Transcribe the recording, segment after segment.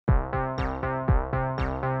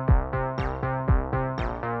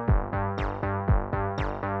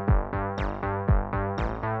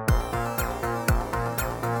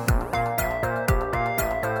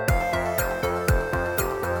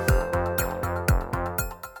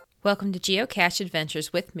Welcome to Geocache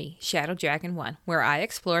Adventures with me, Shadow Dragon 1, where I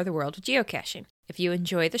explore the world of geocaching. If you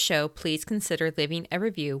enjoy the show, please consider leaving a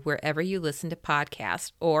review wherever you listen to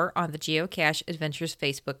podcasts or on the Geocache Adventures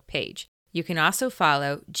Facebook page. You can also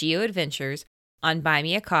follow Geo Adventures on Buy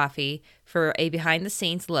Me a Coffee for a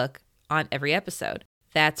behind-the-scenes look on every episode.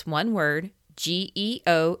 That's one word,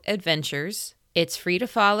 GEO Adventures. It's free to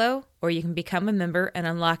follow, or you can become a member and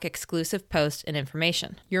unlock exclusive posts and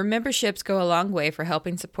information. Your memberships go a long way for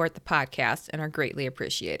helping support the podcast and are greatly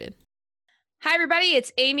appreciated. Hi, everybody.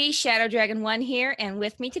 It's Amy, Shadow Dragon 1 here, and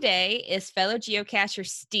with me today is fellow geocacher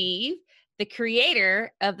Steve, the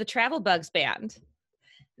creator of the Travel Bugs Band.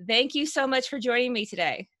 Thank you so much for joining me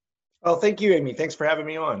today. Oh, thank you, Amy. Thanks for having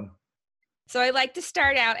me on. So I like to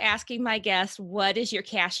start out asking my guests, what is your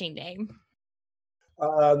caching name?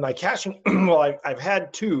 My caching, well, I've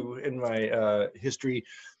had two in my history.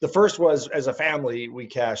 The first was, as a family, we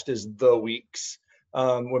cached as The Weeks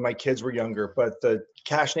when my kids were younger. But the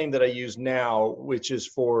cache name that I use now, which is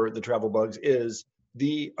for the Travel Bugs, is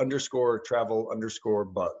 _travel_bugs.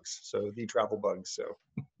 So the Travel Bugs.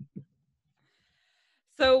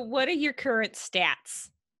 So what are your current stats?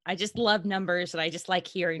 I just love numbers, and I just like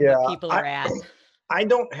hearing what people are at. I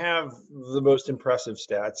don't have the most impressive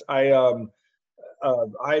stats.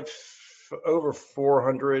 I've over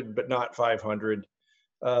 400, but not 500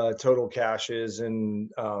 total caches,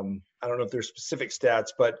 and I don't know if there's specific stats,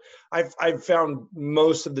 but I've found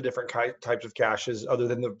most of the different types of caches, other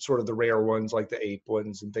than the sort of the rare ones like the ape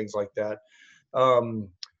ones and things like that.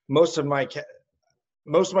 Most of my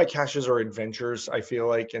caches are adventures, I feel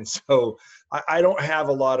like, and so I don't have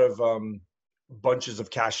a lot of bunches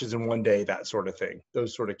of caches in one day, that sort of thing.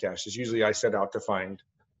 Those sort of caches. Usually, I set out to find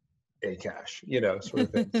a cache, sort of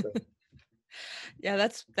thing. So. Yeah,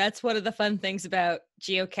 that's one of the fun things about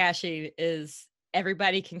geocaching is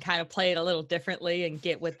everybody can kind of play it a little differently and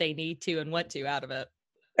get what they need to and want to out of it.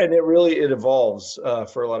 And it evolves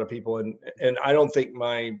for a lot of people, and I don't think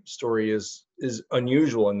my story is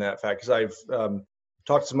unusual in that fact, because I've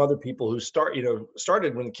talked to some other people who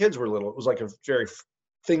started when the kids were little. It was like a very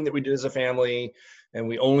thing that we did as a family, and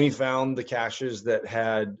we only found the caches that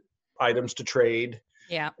had items to trade.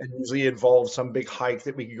 Yeah. And usually involved some big hike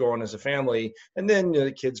that we could go on as a family. And then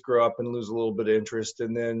the kids grow up and lose a little bit of interest.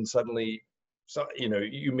 And then suddenly,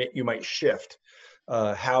 you might shift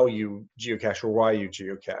how you geocache or why you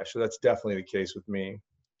geocache. So that's definitely the case with me.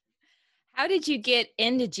 How did you get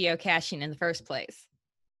into geocaching in the first place?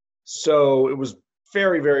 So it was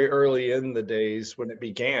very, very early in the days when it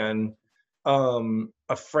began.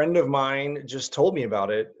 A friend of mine just told me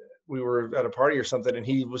about it. We were at a party or something, and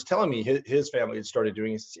he was telling me his family had started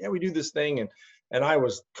doing it. He said, yeah, we do this thing, and I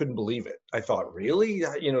couldn't believe it. I thought, really?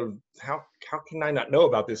 How can I not know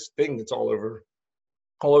about this thing that's all over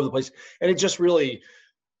the place? And it just really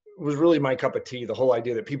was really my cup of tea. The whole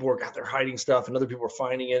idea that people were out there hiding stuff and other people were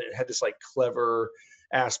finding it. It had this like clever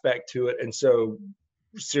aspect to it. And so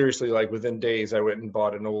seriously, like within days, I went and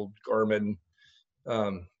bought an old Garmin,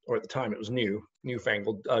 or at the time it was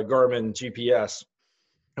newfangled Garmin GPS.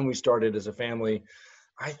 And we started as a family.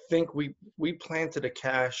 I think we planted a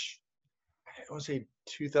cache, I want to say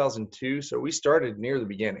 2002. So we started near the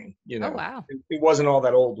beginning. Oh, wow. It wasn't all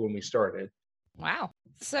that old when we started. Wow.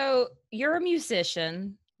 So you're a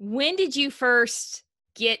musician. When did you first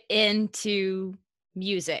get into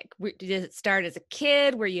music? Did it start as a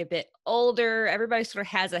kid? Were you a bit older? Everybody sort of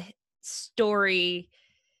has a story,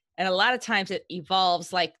 and a lot of times it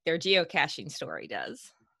evolves like their geocaching story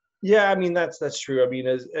does. Yeah, I mean, that's true. I mean,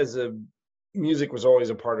 as a music was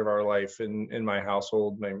always a part of our life in my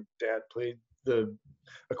household. My dad played the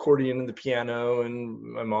accordion and the piano, and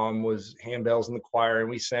my mom was handbells in the choir,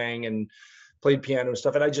 and we sang and played piano and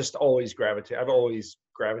stuff. And I've always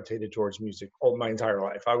gravitated towards music all my entire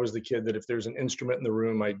life. I was the kid that if there's an instrument in the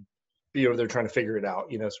room, I'd be over there trying to figure it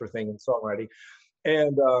out, sort of thing, and songwriting.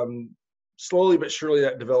 And slowly but surely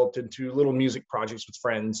that developed into little music projects with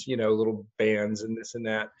friends, little bands and this and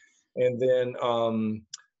that. And then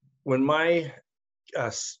when my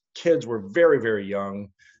kids were very, very young,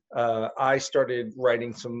 I started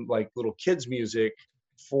writing some like little kids music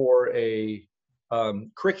for a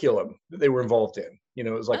curriculum that they were involved in. It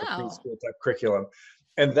was like a preschool type curriculum.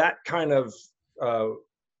 And that kind of,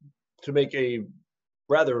 to make a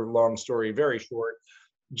rather long story very short,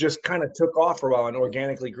 just kind of took off for a while and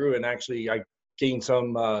organically grew. And actually I gained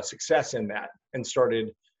some success in that and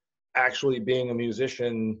started actually being a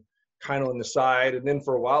musician kind of on the side. And then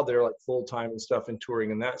for a while there, like full-time and stuff and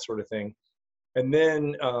touring and that sort of thing. And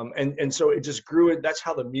then, and so it just grew. That's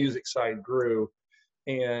how the music side grew.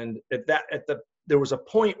 And there was a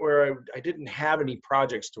point where I didn't have any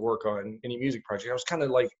projects to work on, any music project. I was kind of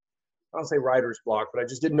like don't say writer's block, but I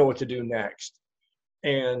just didn't know what to do next.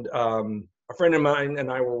 And a friend of mine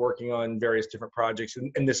and I were working on various different projects,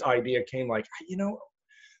 and this idea came like,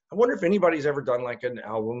 I wonder if anybody's ever done like an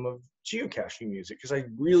album of geocaching music, because I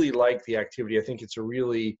really like the activity. I think it's a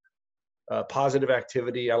really positive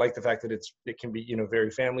activity. I like the fact that it can be,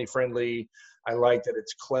 very family friendly. I like that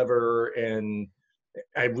it's clever, and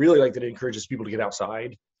I really like that it encourages people to get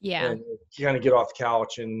outside Yeah. and kind of get off the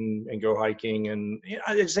couch and go hiking. And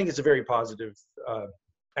I just think it's a very positive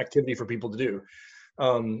activity for people to do.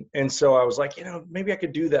 And so I was like, maybe I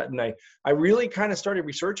could do that. And I really kind of started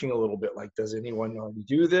researching a little bit, like, does anyone already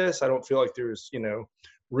do this? I don't feel like there's,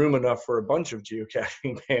 room enough for a bunch of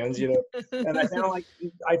geocaching bands, and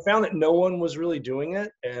I found that no one was really doing it.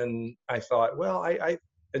 And I thought, well,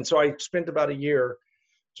 and so I spent about a year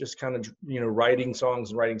just kind of, writing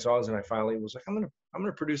songs. And I finally was like, I'm going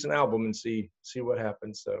to produce an album and see what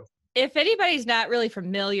happens. So if anybody's not really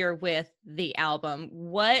familiar with the album,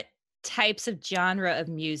 what types of genre of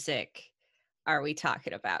music are we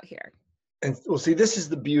talking about here? And well, see, this is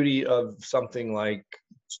the beauty of something like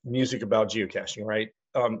music about geocaching, right?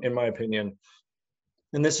 In my opinion.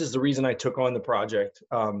 And this is the reason I took on the project,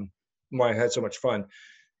 why I had so much fun,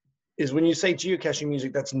 is when you say geocaching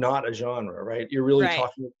music, that's not a genre, right? You're really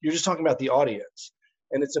you're just talking about the audience.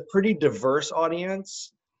 And it's a pretty diverse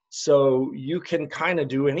audience. So you can kind of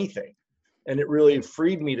do anything. And it really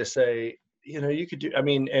freed me to say, you could do,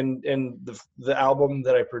 and the album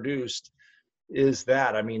that I produced is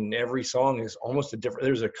that, every song is almost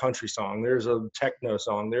there's a country song, there's a techno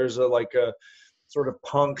song, there's a sort of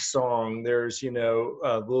punk song, there's, a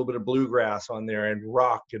little bit of bluegrass on there, and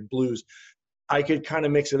rock and blues. I could kind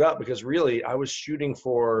of mix it up, because really I was shooting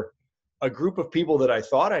for a group of people that I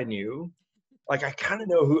thought I knew. Like, I kind of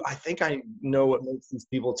know I think I know what makes these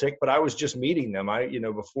people tick, but I was just meeting them.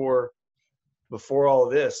 Before all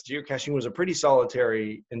of this, geocaching was a pretty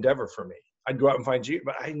solitary endeavor for me. I'd go out and find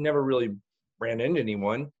but I never really ran into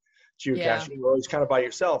anyone geocaching. You're always kind of by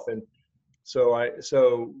yourself. And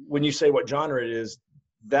so when you say what genre it is,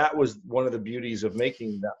 that was one of the beauties of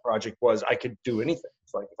making that project, was I could do anything.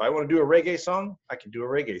 It's like, if I want to do a reggae song, I can do a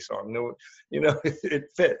reggae song. No, it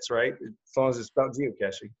fits, right? As long as it's about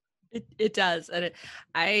geocaching. It does. And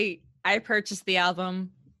I purchased the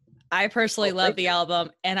album. I personally love the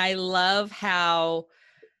album, and I love how,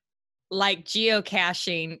 like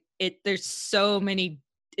geocaching, there's so many,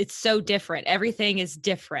 it's so different. Everything is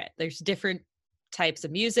different. There's different types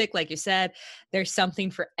of music, like you said. There's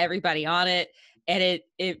something for everybody on it. And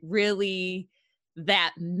it really,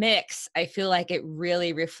 that mix, I feel like it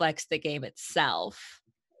really reflects the game itself.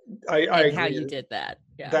 I agree. How you did that.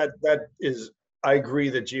 Yeah. That is, I agree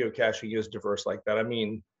that geocaching is diverse like that.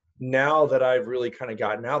 Now that I've really kind of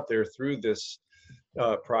gotten out there through this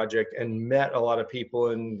project and met a lot of people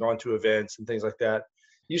and gone to events and things like that,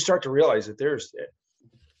 you start to realize that there's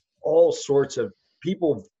all sorts of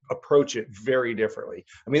people approach it very differently.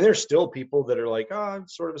 There's still people that are like,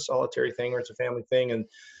 it's sort of a solitary thing, or it's a family thing. And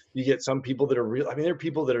you get some people that are real. There are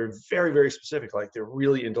people that are very, very specific. Like, they're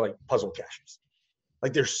really into like puzzle caches.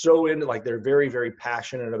 Like, they're so into, like, they're very, very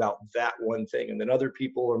passionate about that one thing. And then other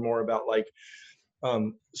people are more about like,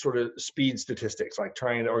 sort of speed statistics, like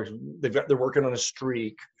or they're working on a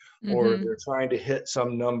streak, or they're trying to hit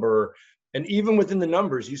some number. And even within the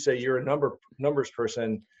numbers, you say you're a numbers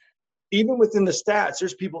person. Even within the stats,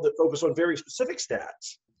 there's people that focus on very specific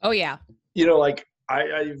stats. Oh yeah. Like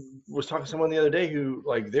I was talking to someone the other day who,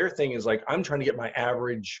 like, their thing is like, I'm trying to get my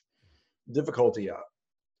average difficulty up.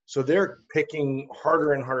 So they're picking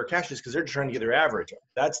harder and harder caches because they're trying to get their average up.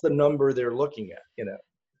 That's the number they're looking at,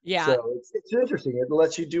 Yeah. So it's interesting. It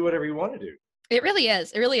lets you do whatever you want to do. It really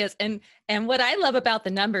is. It really is. And what I love about the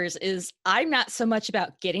numbers is I'm not so much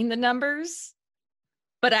about getting the numbers,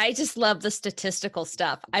 but I just love the statistical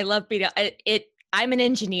stuff. I love I'm an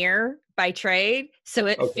engineer by trade, so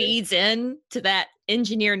it feeds in to that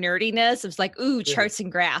engineer nerdiness. It's like, ooh, charts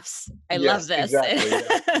and graphs. I love this. Exactly,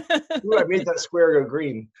 yeah. Ooh, I made that square go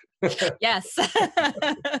green. Yes.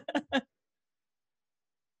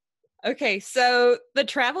 Okay, so the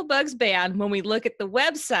Travel Bugs Band, when we look at the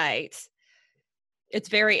website, it's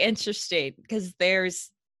very interesting because there's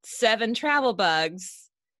 7 travel bugs,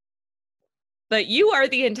 but you are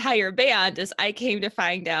the entire band, as I came to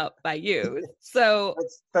find out by you. So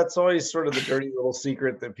that's always sort of the dirty little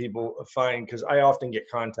secret that people find, because I often get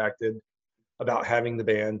contacted about having the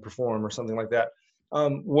band perform or something like that.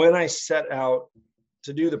 When I set out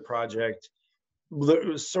to do the project, it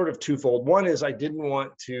was sort of twofold. One is I didn't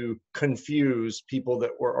want to confuse people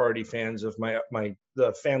that were already fans of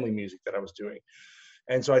the family music that I was doing.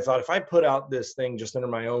 And so I thought, if I put out this thing just under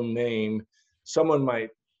my own name, someone might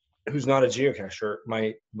who's not a geocacher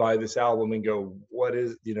might buy this album and go, what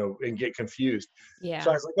is, and get confused. So I Yeah.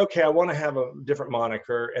 was like, okay, I want to have a different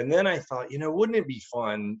moniker. And then I thought, wouldn't it be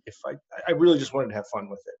fun if I really just wanted to have fun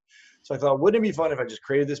with it. So I thought, wouldn't it be fun if I just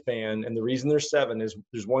created this band? And the reason there's 7 is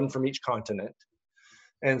there's one from each continent.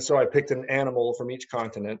 And so I picked an animal from each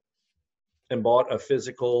continent and bought a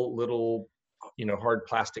physical little, hard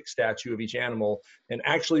plastic statue of each animal, and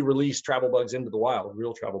actually released travel bugs into the wild,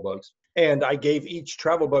 real travel bugs. And I gave each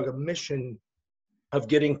travel bug a mission of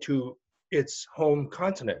getting to its home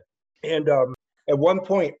continent. And at one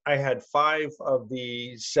point, I had 5 of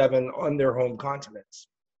the 7 on their home continents.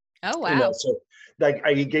 Oh, wow. So like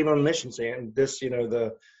I gave them a mission saying this,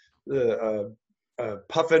 the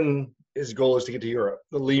puffin, his goal is to get to Europe.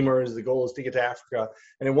 The lemur, the goal is to get to Africa.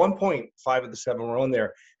 And at one point, 5 of the 7 were on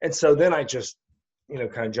there. And so then I just,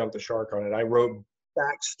 kind of jumped the shark on it. I wrote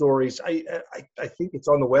backstories. I think it's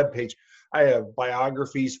on the webpage. I have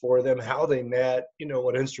biographies for them, how they met,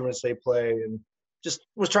 what instruments they play, and just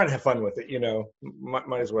was trying to have fun with it,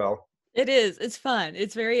 might as well. It is. It's fun.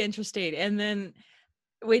 It's very interesting. And then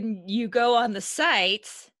when you go on the site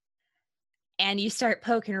and you start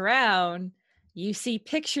poking around, you see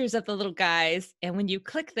pictures of the little guys. And when you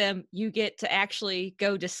click them, you get to actually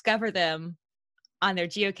go discover them on their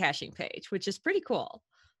geocaching page, which is pretty cool.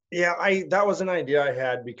 Yeah, that was an idea I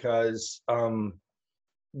had because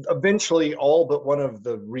eventually all but one of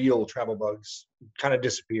the real travel bugs kind of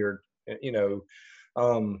disappeared. The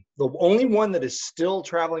only one that is still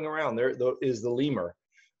traveling around there is the lemur,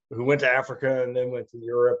 who went to Africa and then went to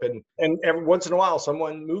Europe, and every once in a while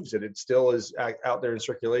someone moves it. It still is out there in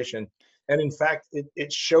circulation. And in fact,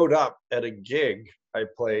 it showed up at a gig I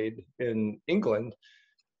played in England.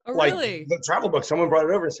 Oh, Like really? the travel bug, someone brought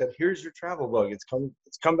it over and said, here's your travel bug. It's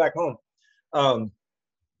come back home.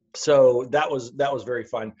 So that was very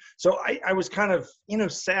fun. So I was kind of,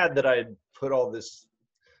 sad that I had put all this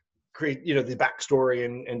the backstory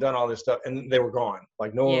and done all this stuff, and they were gone.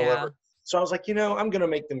 Like no one will ever. So I was like, I'm going to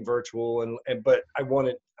make them virtual. But I want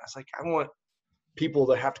people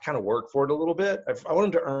to have to kind of work for it a little bit. I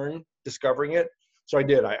want them to earn discovering it. So I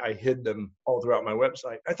did. I hid them all throughout my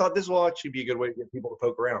website. I thought this will actually be a good way to get people to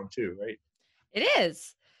poke around too, right? It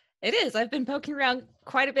is. It is. I've been poking around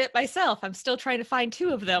quite a bit myself. I'm still trying to find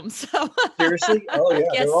 2 of them. So seriously? Oh yeah,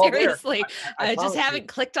 yes, they're all seriously. there. I just haven't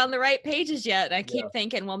clicked on the right pages yet. And I keep Yeah.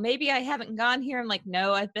 thinking, well, maybe I haven't gone here. I'm like,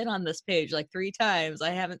 no, I've been on this page like 3 times.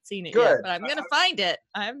 I haven't seen it yet, but I'm going to find it.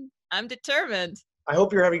 I'm determined. I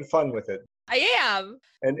hope you're having fun with it. I am.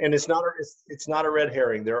 And it's not a red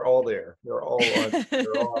herring. They're all there. They're all out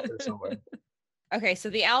there somewhere. Okay, so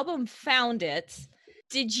the album Found It.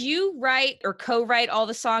 Did you write or co-write all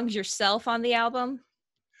the songs yourself on the album?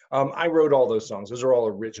 I wrote all those songs. Those are all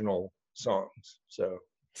original songs. So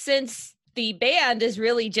since the band is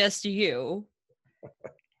really just you,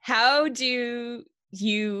 how do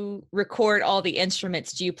you record all the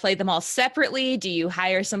instruments? Do you play them all separately? Do you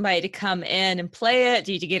hire somebody to come in and play it?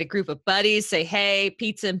 Do you get a group of buddies, say, hey,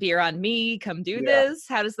 pizza and beer on me, come do this?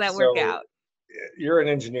 How does that work out? You're an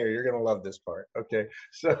engineer. You're going to love this part. Okay.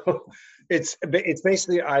 So it's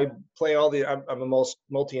basically, I play I'm a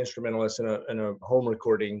multi-instrumentalist and a home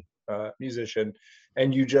recording musician,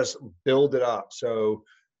 and you just build it up. So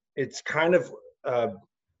it's kind of,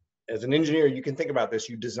 as an engineer, you can think about this.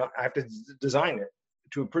 I have to design it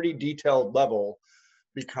to a pretty detailed level,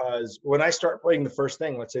 because when I start playing the first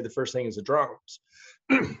thing, let's say the first thing is the drums,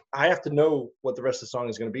 I have to know what the rest of the song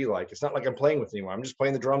is going to be like. It's not like I'm playing with anyone. I'm just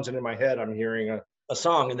playing the drums, and in my head, I'm hearing a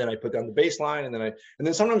song, and then I put down the bass line, and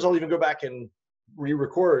then sometimes I'll even go back and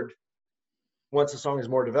re-record once the song is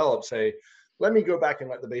more developed. Say, let me go back and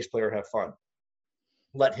let the bass player have fun.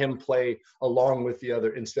 Let him play along with the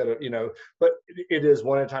other instead of, but it is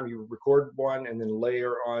one at a time. You record one and then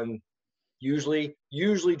layer on. Usually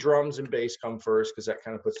drums and bass come first, because that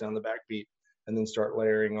kind of puts down the backbeat, and then start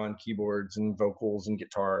layering on keyboards and vocals and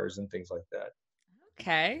guitars and things like that.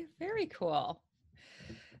 Okay, very cool.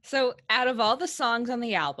 So out of all the songs on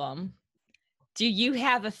the album, do you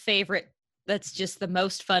have a favorite that's just the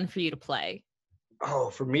most fun for you to play? Oh,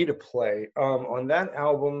 for me to play on that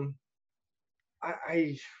album,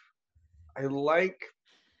 I like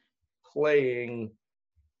playing.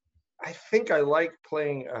 I think I like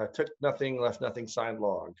playing Took Nothing, Left Nothing, Signed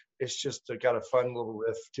Log. It's just got a fun little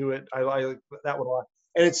riff to it. I like that one a lot.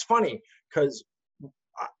 And it's funny because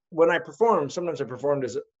when I perform, sometimes I performed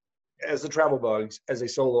as the Travel Bugs as a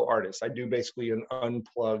solo artist. I do basically an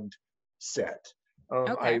unplugged set.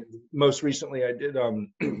 Okay. Most recently I did,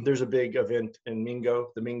 there's a big event in Mingo,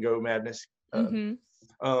 the Mingo Madness.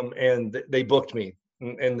 And they booked me.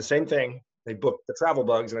 And the same thing, they booked the Travel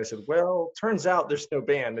Bugs. And I said, well, turns out there's no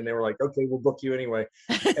band. And they were like, okay, we'll book you anyway.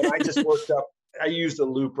 And I just I used a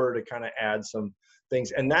looper to kind of add some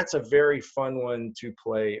things. And that's a very fun one to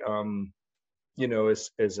play,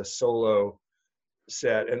 as a solo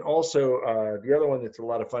set. And also the other one that's a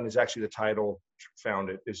lot of fun is actually the title, Found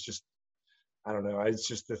It. It's just, I don't know.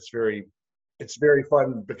 It's very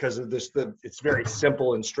fun because of this. It's very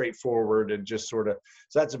simple and straightforward, and just sort of.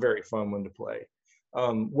 So that's a very fun one to play.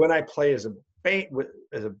 When I play as a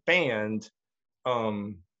band,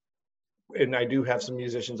 and I do have some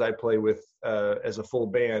musicians I play with as a full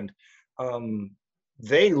band.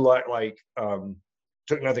 They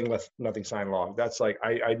took nothing left, nothing signed log. That's like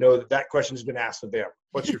I know that question has been asked of them.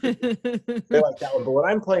 What's your favorite? They like that one. But when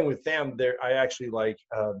I'm playing with them, I actually like.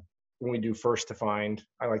 When we do First to Find,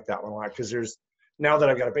 I like that one a lot because now that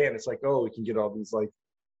I've got a band, it's like, oh, we can get all these like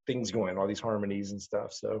things going, all these harmonies and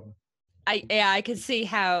stuff. So I could see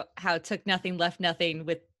how Took Nothing Left Nothing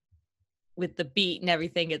with the beat and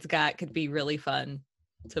everything it's got could be really fun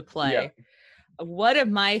to play. Yeah. One of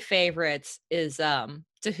my favorites is To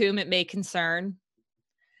Whom It May Concern.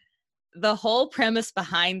 The whole premise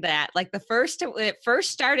behind that, like when it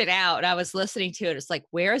first started out, I was listening to it. It's like,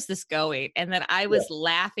 where is this going? And then I was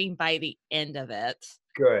laughing by the end of it.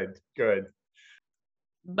 Good.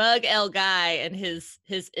 Bug El Guy and his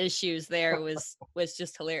issues there was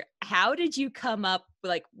just hilarious. How did you come up?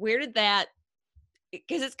 Like, where did that?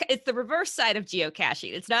 Because it's the reverse side of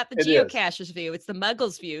geocaching. It's not the geocacher's view; it's the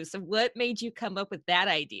Muggle's view. So, what made you come up with that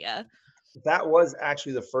idea? That was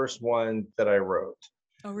actually the first one that I wrote.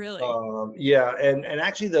 Oh, really? Yeah, and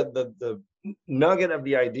actually the nugget of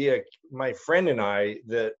the idea, my friend and I,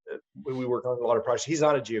 that we work on a lot of projects. He's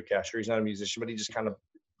not a geocacher, he's not a musician, but he just kind of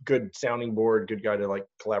good sounding board, good guy to like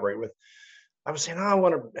collaborate with. I was saying, I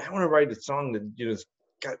want to write a song that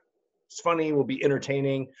it's funny, will be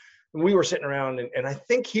entertaining. And we were sitting around, and I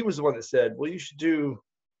think he was the one that said, well, you should do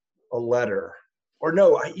a letter. Or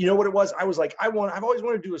no, you know what it was? I was like, I've always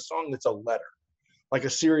wanted to do a song that's a letter. Like a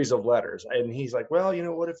series of letters. And he's like, well,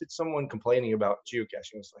 what if it's someone complaining about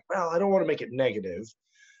geocaching? It's like, well, I don't want to make it negative,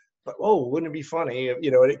 but wouldn't it be funny? And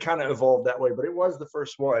it kind of evolved that way, but it was the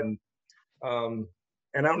first one. And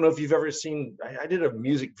I don't know if you've ever seen, I did a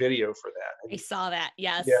music video for that. I saw that.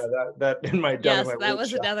 Yes. Yeah. That in my, yes, in my that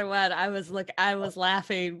was another one. I was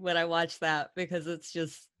laughing when I watched that because it's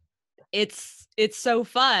just, it's so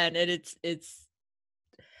fun. And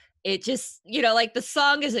it just, like the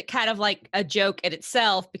song isn't kind of like a joke in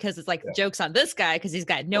itself because it's like the joke's on this guy because he's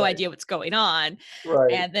got no idea what's going on.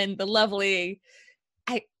 Right. And then the lovely,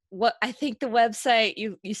 I think the website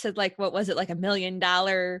you said, like, what was it, like $1 million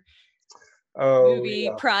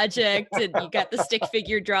movie project, and you got the stick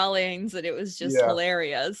figure drawings, and it was just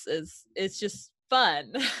hilarious. It's just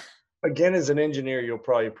fun. Again, as an engineer, you'll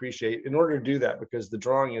probably appreciate in order to do that because the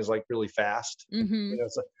drawing is like really fast. Mm-hmm.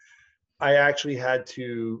 It's like, I actually had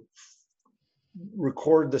to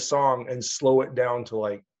record the song and slow it down to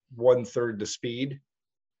like 1/3 the speed.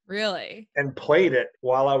 Really? And played it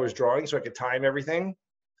while I was drawing so I could time everything.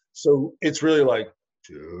 So it's really like,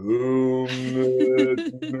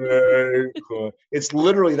 it's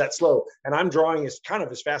literally that slow. And I'm drawing as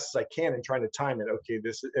fast as I can and trying to time it. Okay,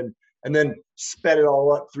 and then sped it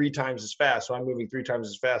all up 3 times as fast. So I'm moving 3 times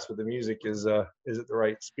as fast, but the music is at the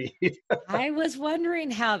right speed. I was wondering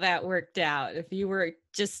how that worked out. If you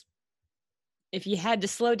had to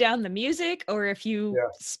slow down the music, or if you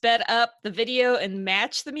sped up the video and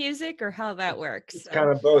match the music, or how that works. It's kind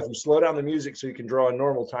of both. You slow down the music so you can draw a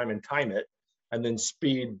normal time and time it, and then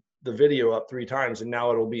speed the video up 3 times, and now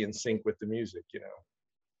it'll be in sync with the music,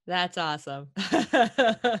 That's awesome.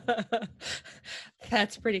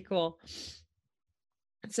 That's pretty cool.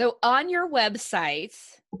 So on your website,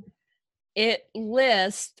 it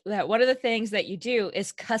lists that one of the things that you do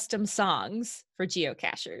is custom songs for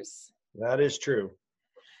geocachers. That is true.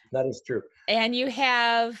 And you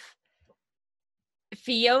have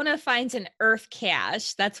Fiona Finds an Earth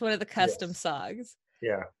Cache. That's one of the custom songs.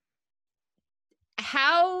 Yeah.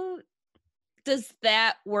 How does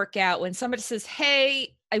that work out when somebody says,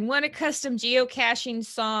 hey, I want a custom geocaching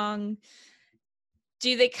song?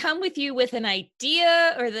 Do they come with you with an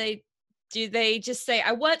idea, or do they just say,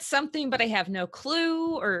 I want something, but I have no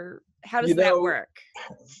clue? Or how does that work?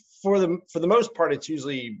 For the most part, it's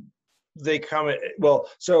usually they come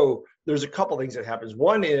so there's a couple things that happens.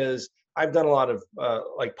 One is I've done a lot of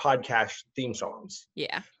like podcast theme songs.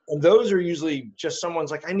 Yeah. And those are usually just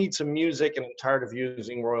someone's like, I need some music and I'm tired of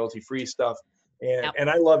using royalty-free stuff. And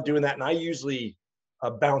I love doing that. And I usually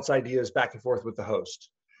bounce ideas back and forth with the host.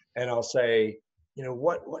 And I'll say,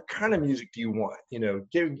 what kind of music do you want?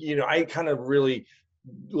 I kind of really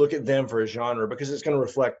look at them for a genre, because it's going to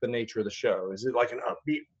reflect the nature of the show. Is it like an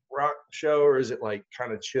upbeat rock show, or is it like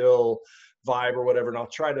kind of chill vibe or whatever? And I'll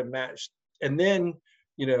try to match. And then,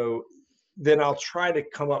 you know, then I'll try to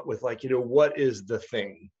come up with like, you know, what is the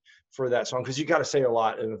thing for that song? Because you got to say a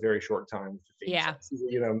lot in a very short time. Yeah.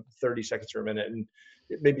 You know, 30 seconds or a minute. And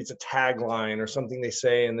maybe it's a tagline or something they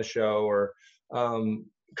say in the show, or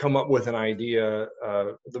come up with an idea.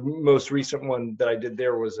 The most recent one that I did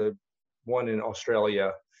there was one in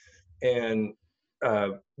Australia, and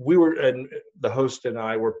we were, and the host and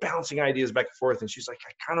I were bouncing ideas back and forth, and she's like,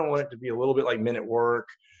 I kind of want it to be a little bit like Men at Work.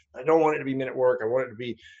 I don't want it to be Men at Work. I want it to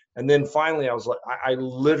be, and then finally I was like, I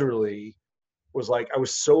literally was like, I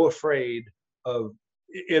was so afraid of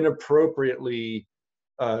inappropriately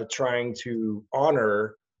trying to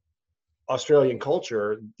honor Australian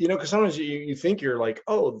culture, you know, because sometimes you think you're like,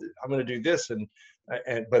 oh, I'm going to do this, and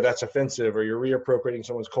but that's offensive, or you're reappropriating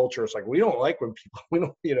someone's culture. It's like, we don't like when people, we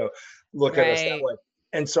don't, you know, look at us that way.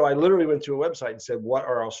 And so I literally went to a website and said, what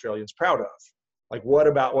are Australians proud of? Like, what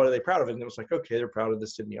are they proud of? And it was like, okay, they're proud of the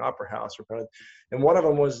Sydney Opera House, or proud of, and one of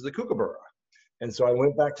them was the kookaburra. And so I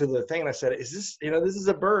went back to the thing and I said, is this, you know, this is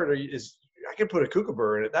a bird, or I could put a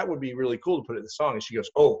kookaburra in it. That would be really cool to put it in the song. And she goes,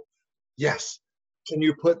 oh, yes. Can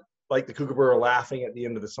you put like the kookaburra laughing at the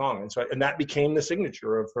end of the song? And so, and that became the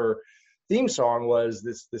signature of her theme song, was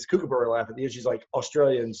this kookaburra laugh at the end. She's like,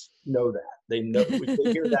 Australians know that. They know,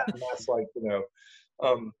 they hear that, and that's like, you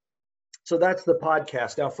know, so that's the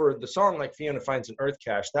podcast. Now for the song, like Fiona Finds an Earth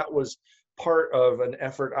Cache, that was part of an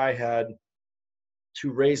effort I had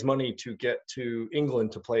to raise money to get to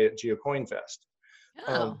England to play at GeoCoin Fest.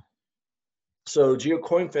 Oh. So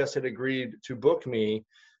GeoCoin Fest had agreed to book me,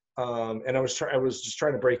 and I was just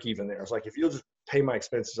trying to break even there. I was like, if you'll just pay my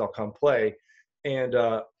expenses, I'll come play. And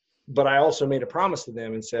but I also made a promise to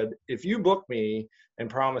them and said, if you book me and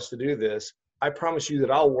promise to do this, I promise you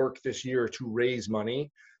that I'll work this year to raise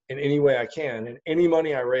money in any way I can, and any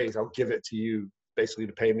money I raise, I'll give it to you basically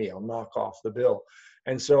to pay me. I'll knock off the bill.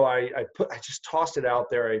 And so I just tossed it out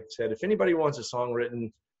there. I said, if anybody wants a song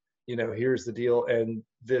written, you know, here's the deal. And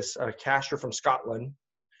this cacher from Scotland,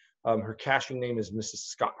 her caching name is Mrs.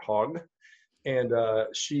 Scott Hogg. And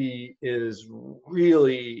she is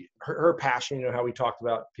really, her passion, you know, how we talked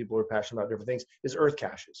about people who are passionate about different things, is earth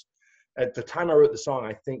caches. At the time I wrote the song,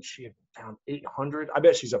 I think she had found 800. I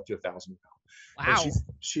bet she's up to 1,000 now. Wow. And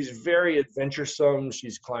she's very adventuresome.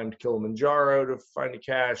 She's climbed Kilimanjaro to find a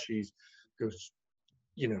cache. She goes,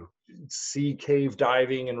 you know, sea cave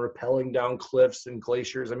diving and rappelling down cliffs and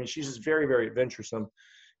glaciers. I mean, she's just very, very adventuresome.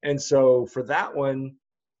 And so for that one,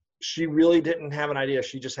 she really didn't have an idea.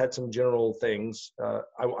 She just had some general things.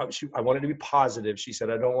 I wanted to be positive. She said,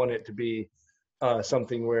 I don't want it to be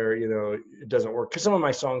something where, you know, it doesn't work. Because some of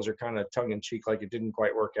my songs are kind of tongue in cheek, like it didn't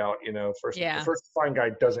quite work out, you know. The first to find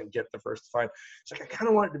guy doesn't get the first to find. It's like, I kind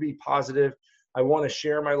of want it to be positive. I want to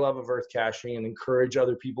share my love of earth caching and encourage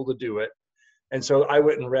other people to do it. And so I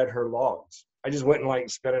went and read her logs. I just went and like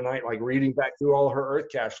spent a night like reading back through all her earth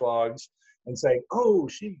cache logs and saying, oh,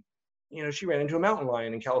 she ran into a mountain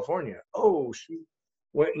lion in California. Oh, she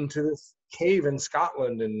went into this cave in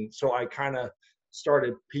Scotland. And so I kind of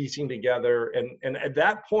started piecing together. And at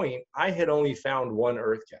that point, I had only found one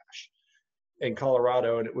earth cache in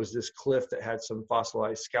Colorado, and it was this cliff that had some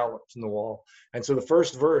fossilized scallops in the wall. And so the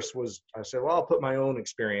first verse was, I said, well, I'll put my own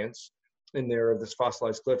experience in there of this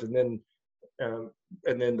fossilized cliff. And then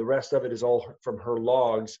the rest of it is all from her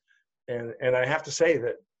logs. And I have to say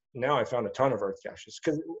that now I found a ton of earth caches,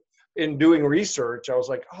 because in doing research, I was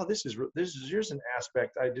like, oh, here's an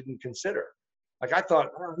aspect I didn't consider. Like I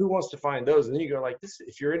thought, oh, who wants to find those? And then you go like this,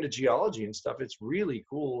 if you're into geology and stuff, it's really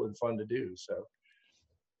cool and fun to do. So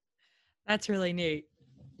that's really neat.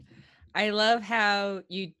 I love how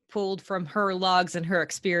you pulled from her logs and her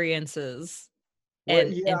experiences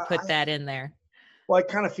and put that in there. Well, I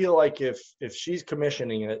kind of feel like if she's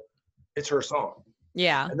commissioning it, it's her song.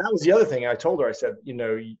 Yeah. And that was the other thing I told her. I said, you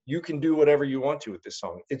know, you can do whatever you want to with this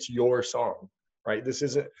song. It's your song, right? This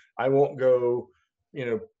isn't, I won't go, you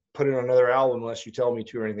know, put it on another album unless you tell me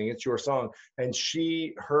to or anything. It's your song. And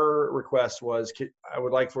her request was, I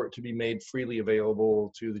would like for it to be made freely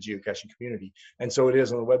available to the geocaching community. And so it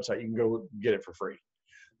is on the website. You can go get it for free.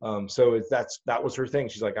 So that was her thing.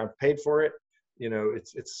 She's like, I've paid for it. You know,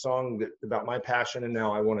 it's a song about my passion, and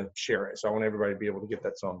now I want to share it. So I want everybody to be able to get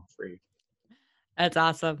that song free. That's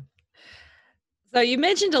awesome. So you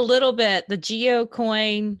mentioned a little bit the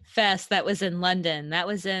GeoCoin Fest that was in London.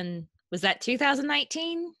 Was that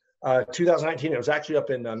 2019? 2019. It was actually up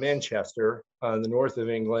in Manchester, in the north of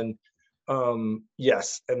England.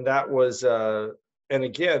 Yes, and that was, and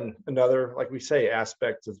again, another, like we say,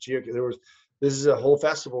 aspect of geocaching. This is a whole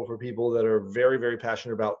festival for people that are very, very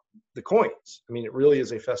passionate about the coins. I mean, it really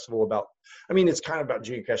is a festival about, I mean, it's kind of about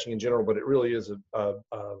geocaching in general, but it really is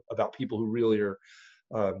about people who really are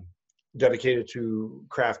um, dedicated to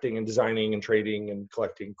crafting and designing and trading and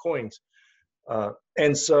collecting coins.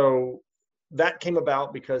 And so that came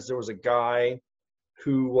about because there was a guy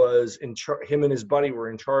who was in charge, him and his buddy were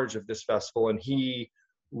in charge of this festival, and he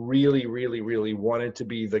really, really, really wanted to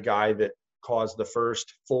be the guy that caused the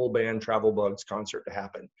first full band Travel Bugs concert to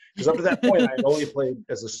happen. Because up to that point, I had only played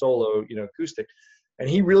as a solo, acoustic, and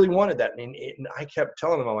he really wanted that. And I kept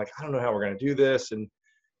telling him, I'm like, I don't know how we're going to do this, and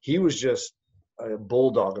he was just a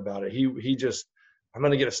bulldog about it. He just, I'm going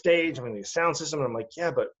to get a stage, I'm going to get a sound system, and I'm like, yeah,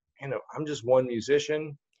 but I'm just one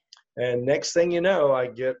musician. And next thing you know, I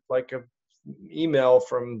get like a email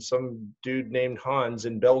from some dude named Hans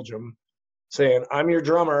in Belgium saying, I'm your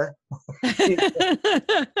drummer.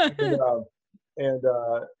 and,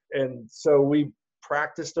 uh, and so we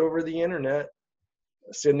practiced over the internet,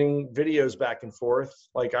 sending videos back and forth.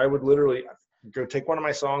 Like I would literally go take one of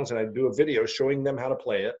my songs and I'd do a video showing them how to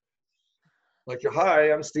play it. Like,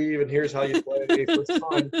 hi, I'm Steve, and here's how you play first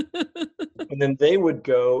time. And then they would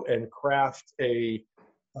go and craft a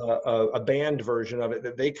band version of it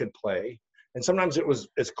that they could play. And sometimes it was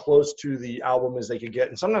as close to the album as they could get.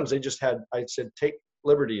 And sometimes they just had, I said, take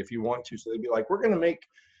liberty if you want to. So they'd be like, we're going to make,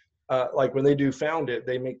 like when they do Found It,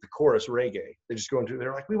 they make the chorus reggae. They just go into,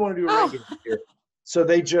 they're like, we want to do a reggae here. So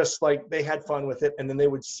they just like, they had fun with it. And then they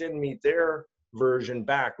would send me their version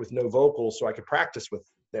back with no vocals so I could practice with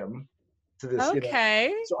them to this,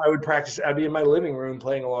 Okay. So I would practice, I'd be in my living room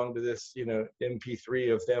playing along to this,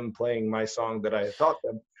 MP3 of them playing my song that I had taught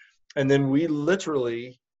them. And then we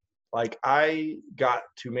literally, like I got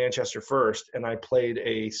to Manchester first and I played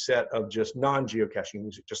a set of just non-geocaching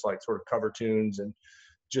music, just like sort of cover tunes and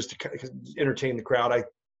just to entertain the crowd. I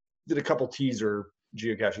did a couple teaser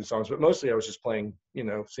geocaching songs, but mostly I was just playing,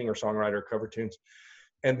 singer-songwriter cover tunes.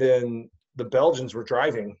 And then the Belgians were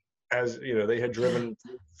driving, as they had driven,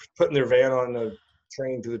 putting their van on a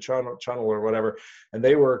train to the channel or whatever. And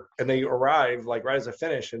they arrived like right as I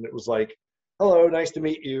finished, and it was like, hello, nice to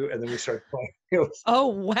meet you. And then we started playing. Oh,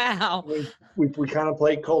 wow. We kind of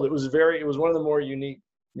played cold. It was one of the more unique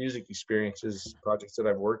music projects that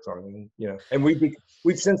I've worked on. And we've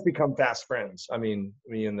since become fast friends. I mean,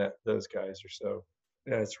 me and those guys are so,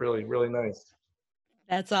 yeah, it's really, really nice.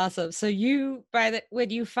 That's awesome. So when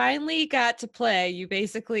you finally got to play, you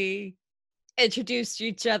basically introduced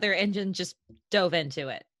each other and then just dove into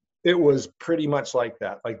it. It was pretty much like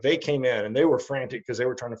that. Like they came in and they were frantic because they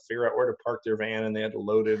were trying to figure out where to park their van, and they had to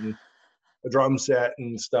load it and a drum set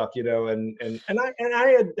and stuff, and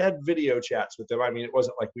I had video chats with them. I mean, it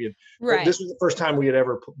wasn't like we had, right. This was the first time we had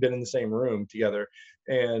ever been in the same room together.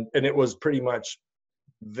 And it was pretty much,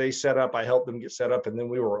 they set up, I helped them get set up, and then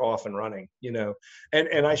we were off and running,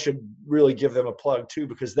 and I should really give them a plug too,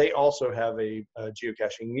 because they also have a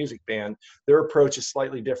geocaching music band. Their approach is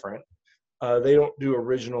slightly different. They don't do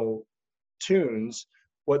original tunes.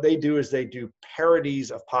 What they do is they do parodies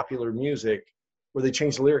of popular music where they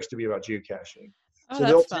change the lyrics to be about geocaching. Oh, so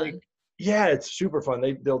that's fun. Yeah, it's super fun.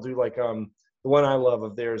 They'll do like the one I love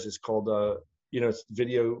of theirs is called it's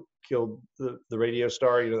Video Killed the Radio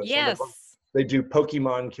Star. Yes. They do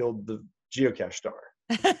Pokemon Killed the Geocache Star.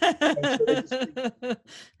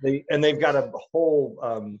 And they've got a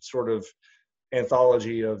whole sort of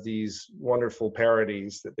anthology of these wonderful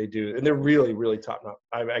parodies that they do, and they're really, really top notch.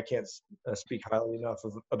 I can't speak highly enough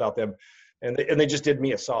about them, and they just did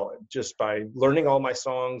me a solid just by learning all my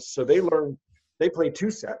songs. So they played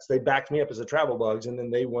 2 sets. They backed me up as a Travel Bugs, and then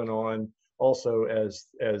they went on also as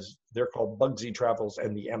they're called Bugsy Travels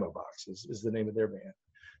and the Emma Box is the name of their band.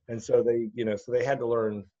 And so they had to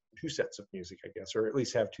learn 2 sets of music, I guess, or at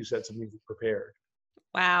least have 2 sets of music prepared.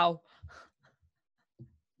 Wow.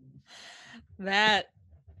 That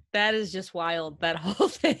is just wild, that whole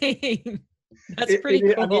thing. That's pretty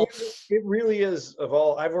cool. I mean, it really is.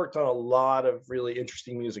 I've worked on a lot of really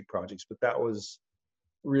interesting music projects, but that was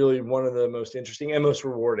really one of the most interesting and most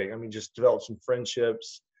rewarding. I mean, just developed some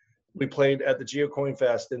friendships. We played at the GeoCoin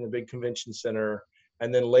Fest in the big convention center,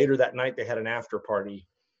 and then later that night they had an after party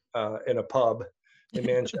in a pub in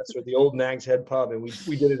Manchester, the old Nag's Head pub, and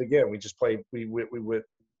we did it again. We just played. We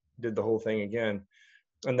did the whole thing again.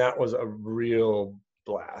 And that was a real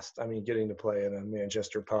blast. I mean, getting to play in a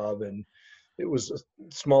Manchester pub, and it was a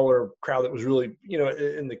smaller crowd that was really,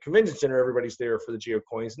 in the convention center, everybody's there for the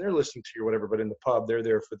geocoins and they're listening to you or whatever, but in the pub, they're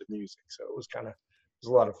there for the music. So it was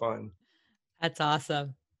a lot of fun. That's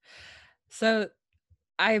awesome. So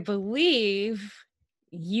I believe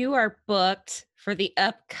you are booked for the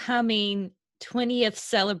upcoming 20th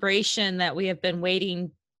celebration that we have been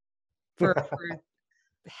waiting for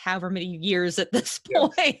however many years at this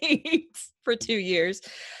point. Yes. For 2 years.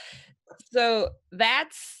 So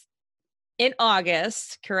that's in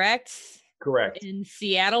August, correct? Correct. In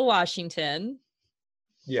Seattle, Washington.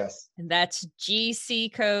 Yes. And that's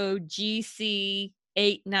GC code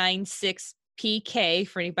GC896PK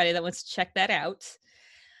for anybody that wants to check that out.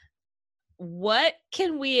 What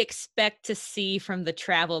can we expect to see from the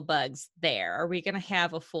Travel Bugs there? Are we going to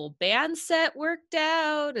have a full band set worked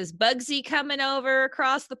out? Is Bugsy coming over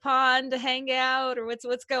across the pond to hang out, or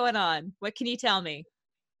what's going on? What can you tell me?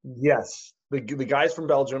 Yes. The guys from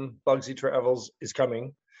Belgium, Bugsy Travels, is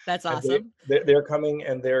coming. That's awesome. They're coming,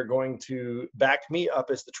 and they're going to back me up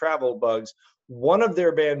as the Travel Bugs. One of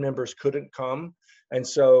their band members couldn't come, and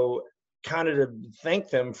so kind of to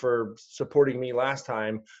thank them for supporting me last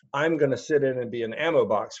time, I'm going to sit in and be an ammo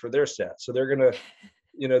box for their set. So they're going to,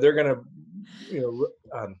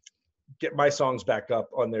 get my songs back up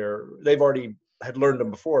on their. They've already had learned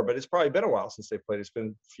them before, but it's probably been a while since they played. It's been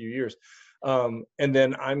a few years. And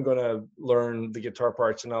then I'm going to learn the guitar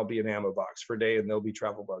parts, and I'll be an ammo box for a day, and they'll be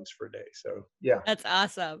Travel Bugs for a day. So yeah. That's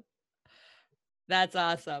awesome. That's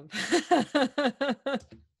awesome.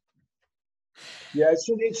 Yeah,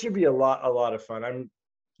 it should be a lot of fun. I'm,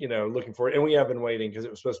 looking forward, and we have been waiting because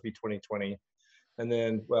it was supposed to be 2020, and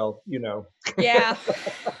then, well, yeah,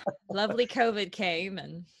 lovely COVID came,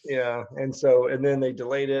 and yeah, and then they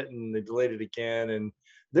delayed it, and they delayed it again, and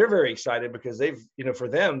they're very excited because they've, for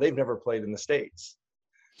them, they've never played in the States,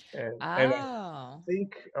 and I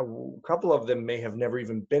think a couple of them may have never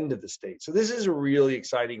even been to the States. So this is a really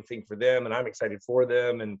exciting thing for them, and I'm excited for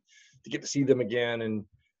them, and to get to see them again, and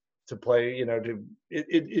to play,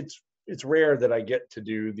 it's rare that I get to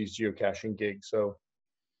do these geocaching gigs. So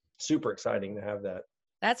super exciting to have that.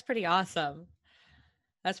 That's pretty awesome.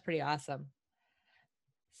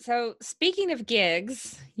 So speaking of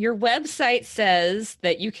gigs, your website says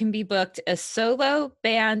that you can be booked as solo,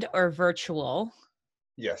 band, or virtual.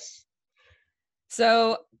 Yes.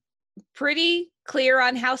 So pretty clear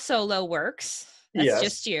on how solo works. That's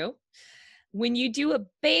just you. When you do a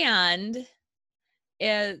band,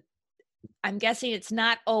 I'm guessing it's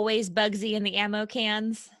not always Bugsy in the ammo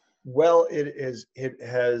cans. Well, it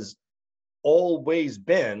has always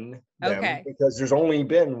been them, because there's only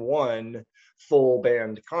been one full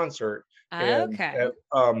band concert. But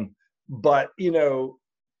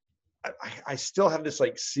I still have this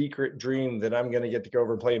like secret dream that I'm going to get to go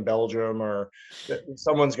over and play in Belgium, or that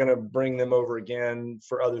someone's going to bring them over again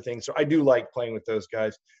for other things. So I do like playing with those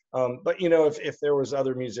guys. But if there was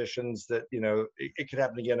other musicians that, it could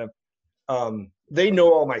happen again. They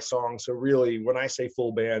know all my songs. So really, when I say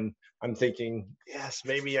full band, I'm thinking, yes,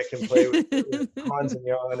 maybe I can play with Hans and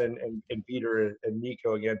Jan and Peter and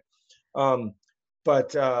Nico again.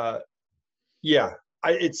 Yeah,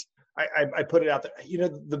 I put it out there.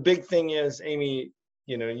 The big thing is, Amy,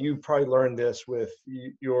 you probably learned this with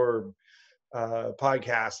your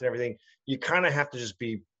podcast and everything. You kind of have to just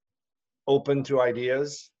be open to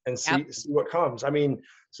ideas and see what comes. I mean,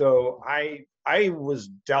 so I was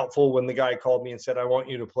doubtful when the guy called me and said, I want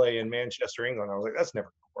you to play in Manchester, England. I was like, that's never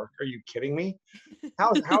gonna work. Are you kidding me?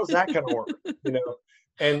 How's that gonna work? But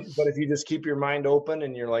if you just keep your mind open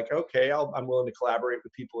and you're like, okay, I'm willing to collaborate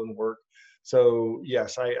with people and work. So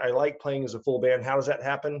yes, I like playing as a full band. How does that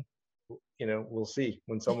happen? We'll see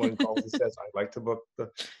when someone calls and says, I'd like to book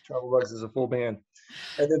the Travel Bugs as a full band.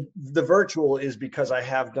 And then the virtual is because I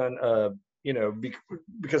have done,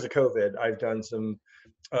 because of COVID, I've done some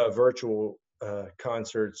virtual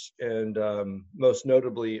concerts, and most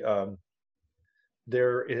notably,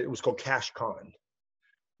 it was called CacheCon.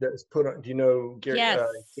 That was put on. Do you know Gary? Yes,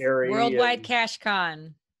 Gary Worldwide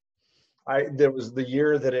CacheCon. There was the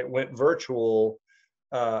year that it went virtual.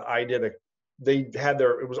 They had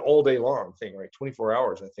it was all day long thing, right? 24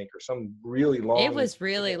 hours, I think, or some really long. It was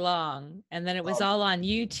really long. And then it was all on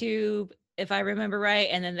YouTube, if I remember right.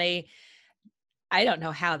 And then I don't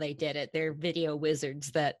know how they did it. They're video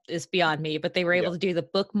wizards. That is beyond me, but they were able to do the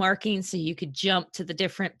bookmarking so you could jump to the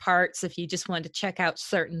different parts if you just wanted to check out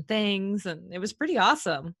certain things. And it was pretty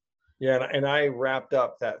awesome. Yeah. And I wrapped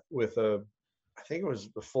up that with I think it was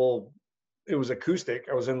it was acoustic.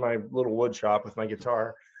 I was in my little wood shop with my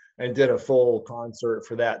guitar and did a full concert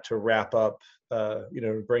for that to wrap up,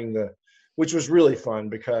 which was really fun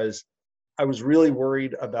because I was really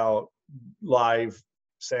worried about live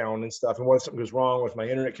sound and stuff. And what if something goes wrong with my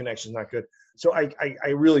internet connection is not good? So I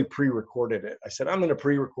really pre-recorded it. I said, I'm going to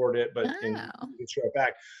pre-record it, but you can show it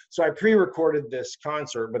back. So I pre-recorded this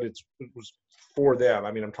concert, but it was for them.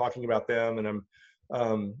 I mean, I'm talking about them, and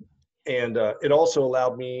it also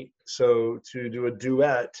allowed me, so to do a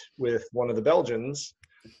duet with one of the Belgians,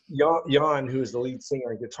 Jan, who is the lead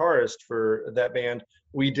singer and guitarist for that band,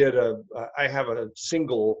 I have a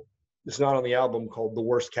single, it's not on the album, called The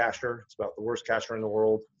Worst Casher. It's about the worst casher in the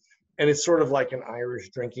world. And it's sort of like an Irish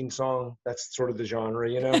drinking song. That's sort of the genre,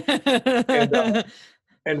 you know? And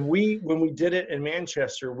and when we did it in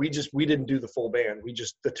Manchester, we didn't do the full band.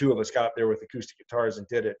 The two of us got up there with acoustic guitars and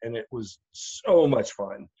did it. And it was so much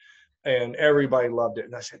fun. And everybody loved it.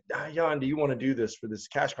 And I said, Jan, do you want to do this for this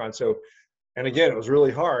CashCon? So, and again, it was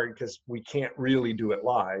really hard because we can't really do it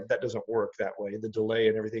live. That doesn't work that way, the delay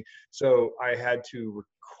and everything. So I had to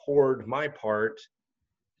record my part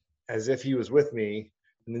as if he was with me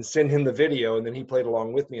and then send him the video. And then he played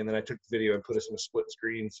along with me. And then I took the video and put us in a split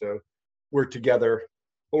screen. So we're together,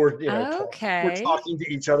 or, we're talking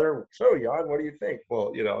to each other. So, Jan, what do you think?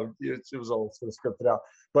 Well, it was all sort of scripted out.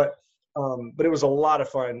 But it was a lot of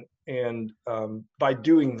fun. And by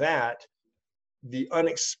doing that, the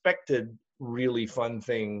unexpected, really fun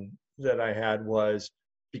thing that I had was,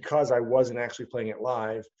 because I wasn't actually playing it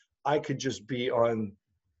live, I could just be on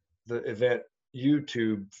the event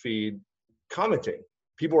YouTube feed commenting.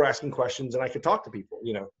 People were asking questions and I could talk to people,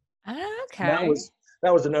 Okay.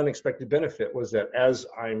 That was an unexpected benefit, was that as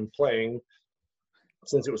I'm playing,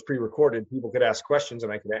 since it was pre-recorded, people could ask questions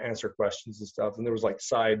and I could answer questions and stuff. And there was like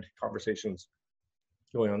side conversations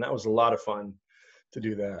going on. That was a lot of fun to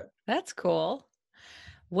do that. That's cool.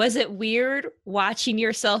 Was it weird watching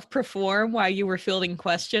yourself perform while you were fielding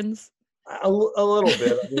questions? A little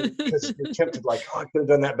bit. I mean, because you're tempted, like, I could have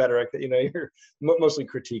done that better. You're mostly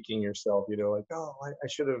critiquing yourself, like, I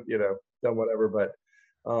should have, done whatever. But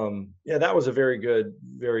yeah, that was a very good,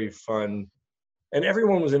 very fun, and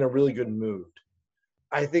everyone was in a really good mood.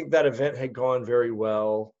 I think that event had gone very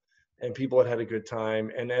well and people had a good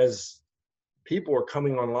time. And as people were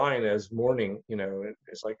coming online as morning,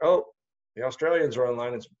 it's like, oh, the Australians are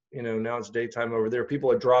online. It's, now it's daytime over there.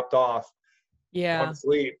 People had dropped off, gone to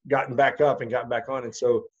sleep, gotten back up and gotten back on. And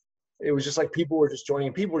so it was just like people were just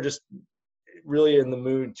joining. People were just really in the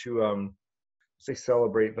mood to say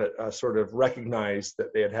celebrate, but sort of recognize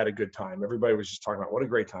that they had had a good time. Everybody was just talking about what a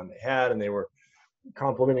great time they had, and they were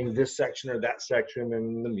complimenting this section or that section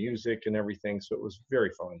and the music and everything. So it was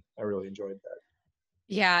very fun. I really enjoyed that.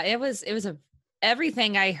 Yeah, it was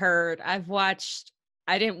everything I heard.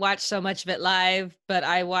 I didn't watch so much of it live, but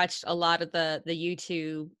I watched a lot of the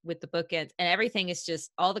YouTube with the bookends, and everything is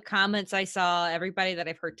just, all the comments I saw, everybody that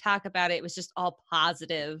I've heard talk about it was just all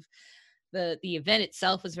positive. The event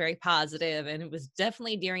itself was very positive, and it was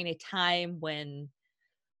definitely during a time when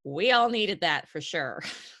we all needed that, for sure.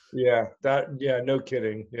 Yeah, no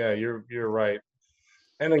kidding. Yeah, you're right.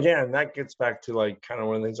 And again, that gets back to like kind of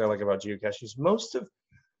one of the things I like about geocaching is most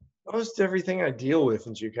everything I deal with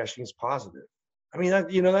in geocaching is positive. I mean,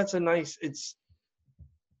 that's a nice,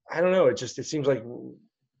 I don't know. It seems like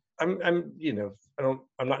I'm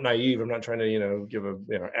not naive. I'm not trying to, give a,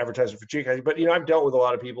 advertisement for geocaching, but, I've dealt with a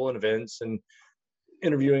lot of people in events and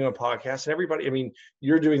interviewing on podcasts, and everybody, I mean,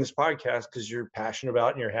 you're doing this podcast because you're passionate about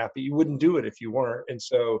it and you're happy. You wouldn't do it if you weren't. And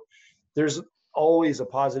so there's always a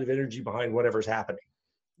positive energy behind whatever's happening.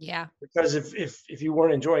 Yeah. Because if you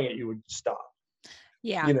weren't enjoying it, you would stop.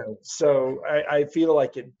 Yeah. So I feel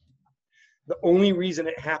like the only reason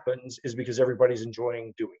it happens is because everybody's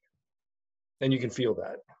enjoying doing it. And you can feel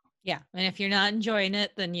that. Yeah. And if you're not enjoying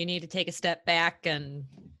it, then you need to take a step back and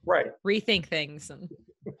rethink things. And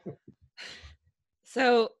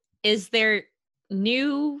so is there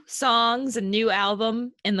new songs and new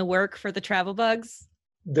album in the work for the Travel Bugs?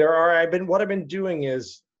 There are. What I've been doing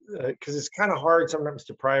is, because it's kind of hard sometimes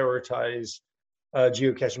to prioritize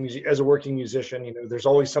geocaching music as a working musician. There's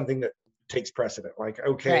always something that takes precedent. Like,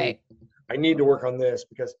 okay, I need to work on this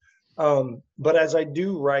because, but as I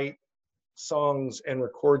do write songs and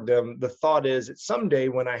record them, the thought is that someday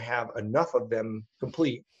when I have enough of them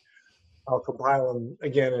complete, I'll compile them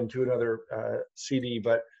again into another CD.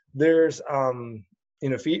 But there's,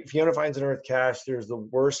 Fiona Finds an Earth Cache. There's The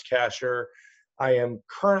Worst Cacher. I am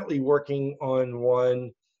currently working on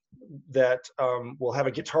one that will have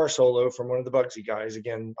a guitar solo from one of the Bugsy guys.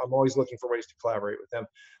 Again, I'm always looking for ways to collaborate with them.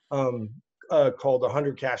 Called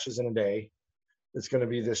 100 Caches in a Day. It's going to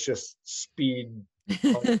be this just speed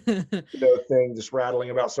thing, just rattling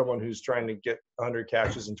about someone who's trying to get 100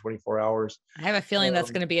 caches in 24 hours. I have a feeling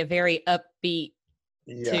that's going to be a very upbeat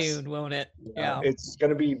tune, won't it? Yeah. It's going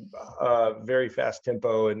to be very fast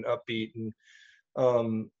tempo and upbeat,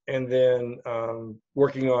 and then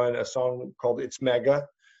working on a song called It's Mega,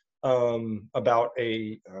 about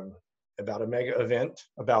a mega event,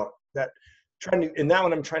 about that. In that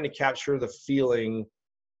one, I'm trying to capture the feeling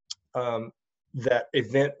that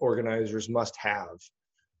event organizers must have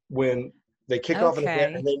when they kick off an event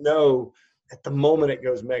Okay. and they know at the moment it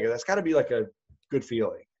goes mega. That's got to be like a good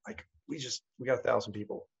feeling. Like we got 1,000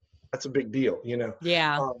 people. That's a big deal, you know?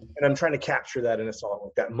 Yeah. And I'm trying to capture that in a song,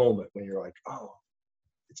 like that moment when you're like, oh,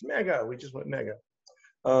 it's mega. We just went mega.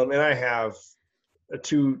 And I have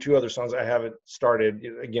two other songs I haven't started.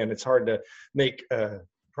 Again, it's hard to make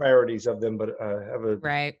priorities of them, but I have a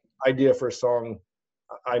Right. idea for a song.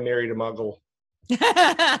 I Married a Muggle.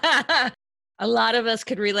 A lot of us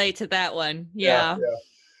could relate to that one. Yeah, Yeah. yeah.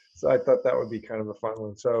 So I thought that would be kind of a fun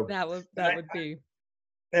one. So That would be.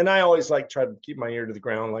 and I always like try to keep my ear to the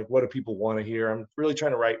ground. Like, what do people want to hear? I'm really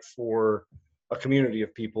trying to write for a community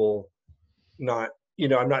of people, not,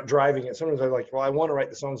 I'm not driving it. Sometimes I'm like, well, I want to write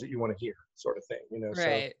the songs that you want to hear, sort of thing, So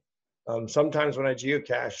Right. sometimes when I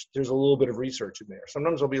geocache, there's a little bit of research in there.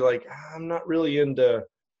 Sometimes I'll be like, I'm not really into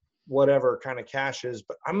whatever kind of caches,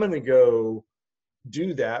 but I'm going to go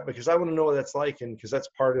do that because I want to know what that's like, and because that's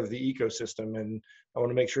part of the ecosystem, and I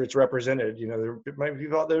want to make sure it's represented. There might be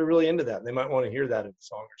people out there really into that. They might want to hear that in a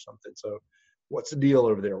song or something. So what's the deal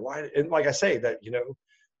over there? Why? And like I say that,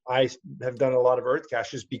 I have done a lot of earth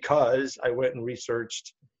caches because I went and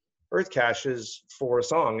researched earth caches for a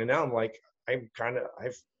song, and now I'm like, I've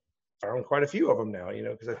found quite a few of them now,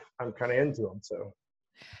 because I'm kind of into them. So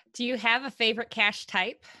Do you have a favorite cache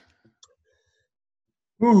type?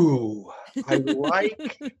 ooh, I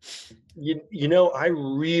like, I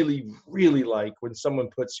really, really like when someone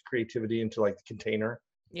puts creativity into like the container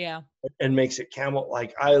Yeah. and makes it camel.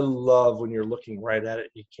 Like I love when you're looking right at it,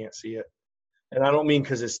 and you can't see it. And I don't mean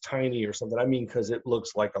because it's tiny or something. I mean because it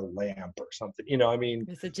looks like a lamp or something. I mean,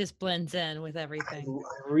 Because it just blends in with everything.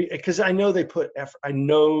 because I know they put effort. I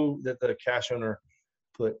know that the cache owner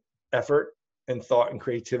put effort and thought and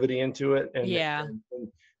creativity into it. Yeah.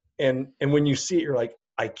 And when you see it, you're like,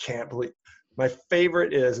 I can't believe. My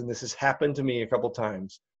favorite is, and this has happened to me a couple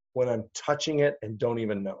times, when I'm touching it and don't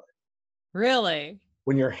even know it. Really?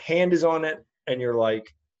 When your hand is on it and you're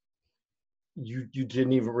like, you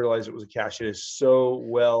didn't even realize it was a cache. It is so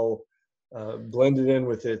well blended in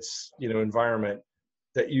with its environment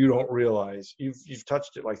that you don't realize you've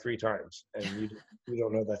touched it like 3 times and you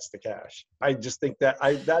don't know that's the cache. I just think that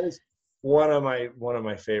that is one of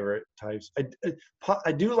my favorite types.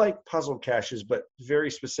 I do like puzzle caches, but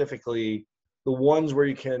very specifically the ones where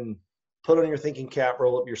you can put on your thinking cap,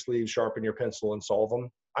 roll up your sleeve, sharpen your pencil, and solve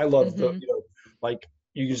them. I love the like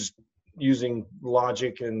you just using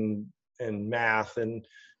logic and math, and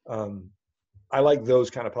I like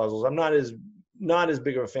those kind of puzzles. I'm not as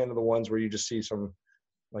big of a fan of the ones where you just see some,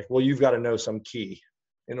 like, well, you've got to know some key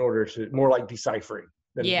in order to, more like deciphering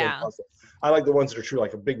than puzzle. I like the ones that are true,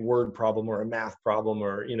 like a big word problem or a math problem,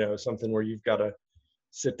 or something where you've got to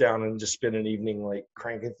sit down and just spend an evening like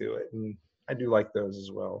cranking through it. And I do like those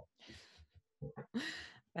as well.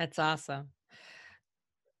 That's awesome.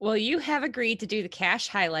 Well, you have agreed to do the cache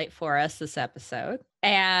highlight for us this episode.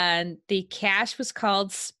 And the cache was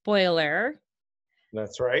called Spoiler.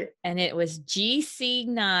 That's right. And it was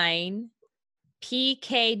GC9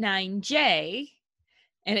 PK9J.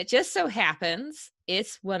 And it just so happens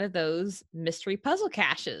it's one of those mystery puzzle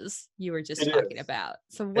caches you were just talking about.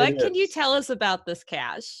 So what can you tell us about this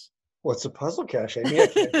cache? What's a puzzle cache, Amy? I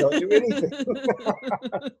can't tell you anything.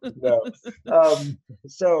 No.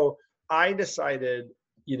 So I decided,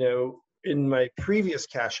 in my previous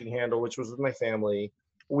caching handle, which was with my family,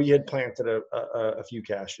 we had planted a few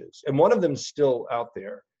caches, and one of them's still out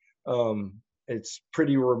there. It's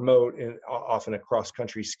pretty remote and often a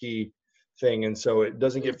cross-country ski thing, and so it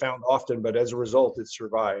doesn't get found often, but as a result, it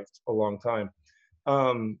survived a long time.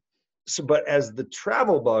 But as the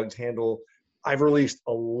travel bugs handle, I've released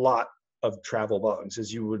a lot of travel bugs,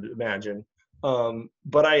 as you would imagine.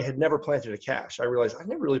 But I had never planted a cache. I realized I've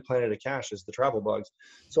never really planted a cache as the travel bugs.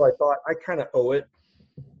 So I thought I kind of owe it,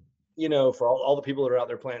 for all the people that are out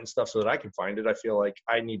there planting stuff so that I can find it. I feel like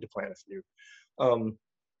I need to plant a few.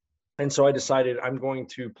 And so I decided I'm going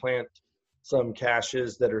to plant some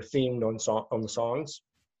caches that are themed on the songs.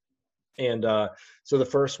 And so the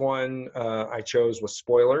first one I chose was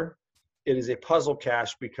Spoiler. It is a puzzle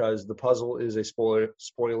cache because the puzzle is a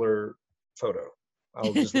spoiler photo.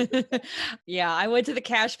 I'll just Yeah, I went to the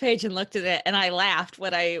cache page and looked at it, and I laughed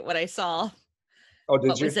when I saw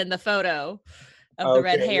what was in the photo of the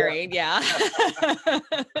red herring. Yeah.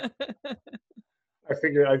 I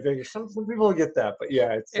figured some people will get that, but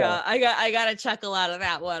yeah, it's I got a chuckle out of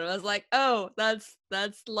that one. I was like, oh, that's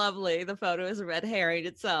lovely. The photo is a red herring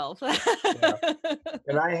itself. Yeah.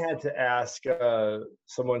 And I had to ask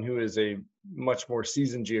someone who is a much more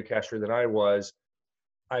seasoned geocacher than I was.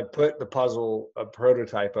 I put the puzzle, a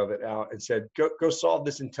prototype of it out and said, go solve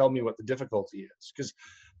this and tell me what the difficulty is. Because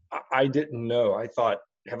I didn't know. I thought,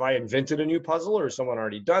 have I invented a new puzzle or has someone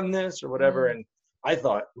already done this or whatever? Mm. And I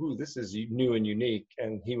thought, ooh, this is new and unique.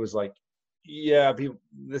 And he was like, yeah,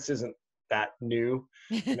 this isn't that new.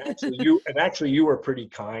 And actually you were pretty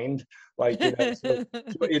kind. Like, so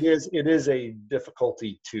it is a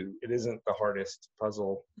difficulty too. It isn't the hardest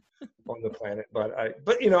puzzle on the planet, but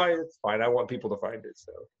it's fine. I want people to find it.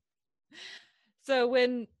 So So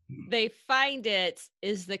when they find it,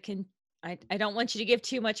 I don't want you to give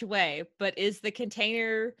too much away, but is the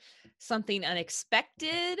container something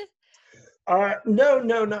unexpected? no,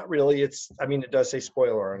 not really. It does say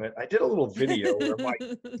spoiler on it. I did a little video where I'm like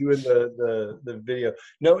doing the video.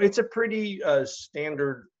 No, it's a pretty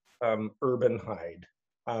standard urban hide.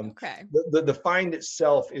 Okay. The find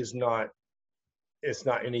itself is not, it's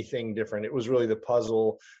not anything different. It was really the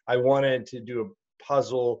puzzle. I wanted to do a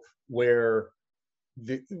puzzle where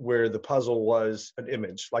the puzzle was an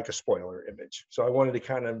image, like a spoiler image. So I wanted to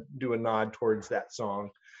kind of do a nod towards that song.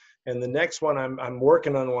 And the next one, I'm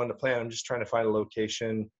working on one to plan. I'm just trying to find a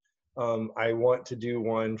location. I want to do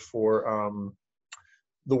one for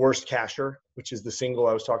The Worst Casher, which is the single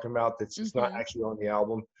I was talking about. That's it's not actually on the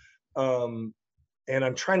album. And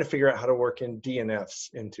I'm trying to figure out how to work in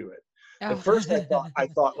DNFs into it. Oh. At first, I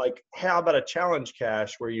thought like, how about a challenge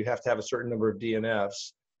cache where you have to have a certain number of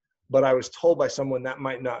DNFs? But I was told by someone that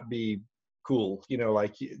might not be cool,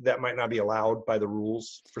 like that might not be allowed by the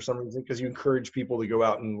rules for some reason, because you encourage people to go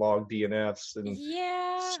out and log DNFs and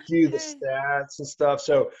skew the stats and stuff.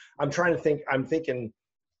 So I'm thinking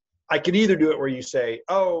I could either do it where you say,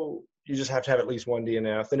 oh, you just have to have at least one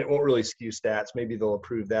DNF, then it won't really skew stats. Maybe they'll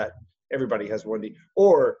approve that everybody has one D.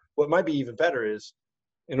 Or what might be even better is,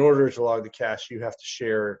 in order to log the cache, you have to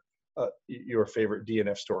share your favorite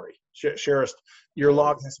DNF story. Share your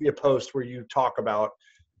log has to be a post where you talk about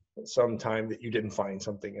some time that you didn't find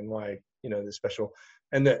something and why, the special,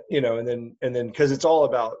 and that, and then because it's all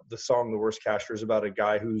about the song The Worst Cacher is about a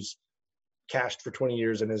guy who's cached for 20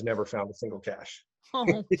 years and has never found a single cache.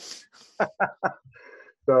 Oh.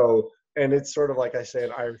 So, and it's sort of like I say,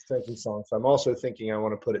 an Irish drinking song. So I'm also thinking I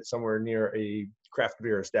want to put it somewhere near a craft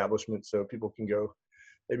beer establishment so people can go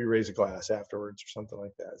maybe raise a glass afterwards or something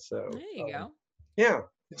like that. So There you go. Yeah,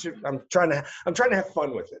 I'm trying to have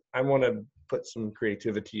fun with it. I want to put some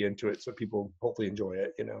creativity into it so people hopefully enjoy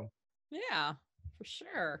it. Yeah, for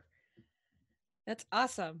sure. That's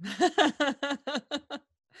awesome.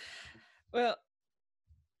 Well,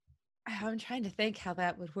 I'm trying to think how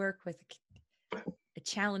that would work with a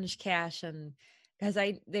challenge cache, and because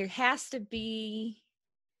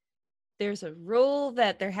there's a rule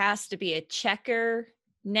that there has to be a checker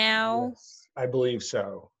now. Yes, I believe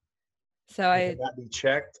so. So can that be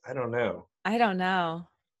checked? I don't know. I don't know.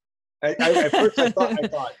 At first I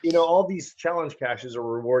thought, all these challenge caches are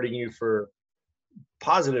rewarding you for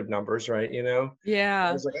positive numbers, right? Yeah.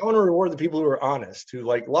 I was like, I want to reward the people who are honest, who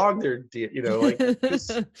like log their, like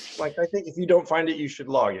I think if you don't find it, you should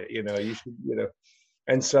log it. You should,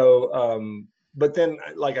 And so, but then,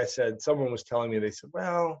 like I said, someone was telling me, they said,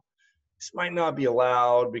 well, this might not be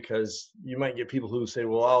allowed because you might get people who say,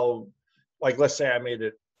 well, let's say I made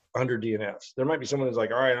it 100 DNFs. There might be someone who's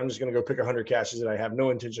like, all right, I'm just going to go pick 100 caches that I have no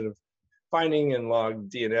intention of finding and log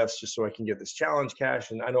DNFs just so I can get this challenge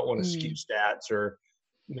cache. And I don't want to skew stats or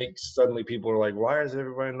make suddenly people are like, why is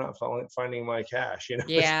everybody not finding my cache?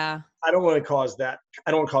 Yeah. I don't want to cause that.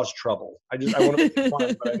 I don't want to cause trouble. I want to make it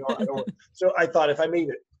fun, but I don't. So I thought if I made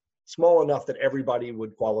it small enough that everybody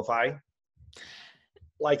would qualify,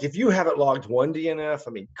 like if you haven't logged one DNF,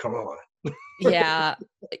 I mean, come on. Yeah.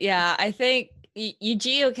 I think you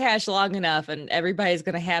geocache long enough and everybody's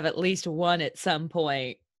going to have at least one at some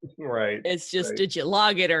point. Right. It's just, did you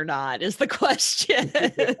log it or not is the question.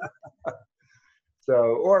 Yeah. So,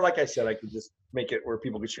 or like I said, I could just make it where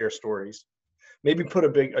people could share stories. Maybe put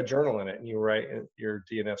a journal in it and you write your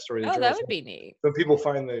DNF story. Oh, that would be neat. So people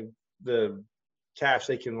find the cache,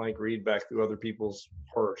 they can read back through other people's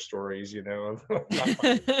horror stories,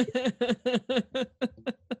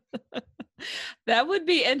 That would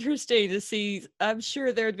be interesting to see. I'm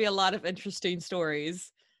sure there'd be a lot of interesting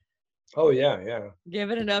stories. Oh yeah.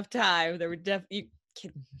 Given enough time, there would definitely.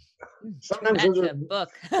 Sometimes those are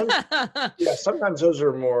book. Sometimes those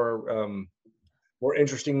are more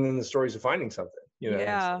interesting than the stories of finding something.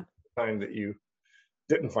 Yeah. Time that you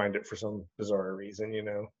didn't find it for some bizarre reason.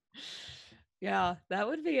 Yeah, that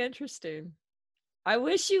would be interesting. I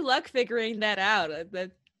wish you luck figuring that out.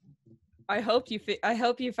 I hope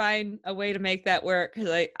you find a way to make that work,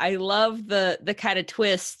 because I love the kind of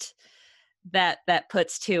twist that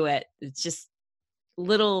puts to it. It's just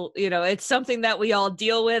little, it's something that we all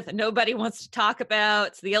deal with. Nobody wants to talk about.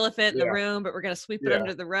 It's the elephant in the Yeah, room, but we're going to sweep it yeah,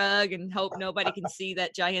 under the rug and hope nobody can see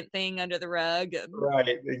that giant thing under the rug. And right,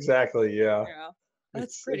 exactly, yeah. yeah, that's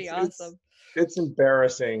It's pretty it's it's awesome. it's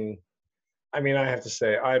embarrassing. I mean, I have to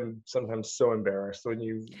say, I'm sometimes so embarrassed when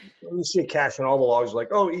you see a cache and all the logs are like,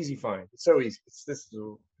 "Oh, easy find. It's so easy. It's this,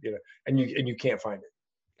 and you can't find it."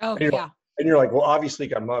 Oh, And you're like, yeah. "Well, obviously it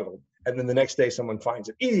got muggled." And then the next day someone finds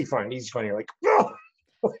it. Easy find, easy find. You're like, "Oh,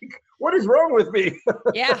 like, what is wrong with me?"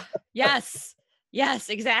 Yeah. Yes. Yes,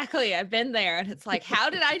 exactly. I've been there. And it's like, how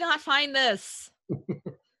did I not find this?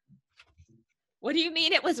 What do you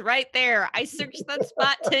mean it was right there? I searched that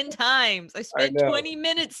spot 10 times. I I spent know. 20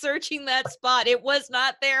 minutes searching that spot. It was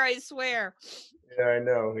not there, I swear. Yeah, I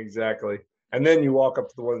know, exactly. And then you walk up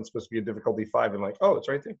to the one that's supposed to be a difficulty 5 and like, "Oh, it's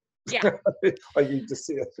right Yeah. there." Like you just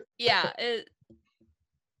see it. Yeah.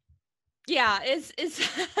 Yeah. It's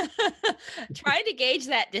trying to gauge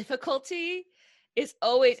that difficulty is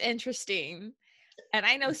always interesting. And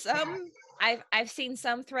I know I've seen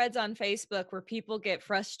some threads on Facebook where people get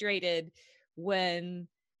frustrated when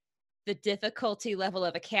the difficulty level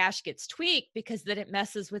of a cache gets tweaked because then it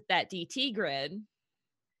messes with that DT grid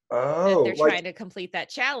that they're Oh, like trying to complete that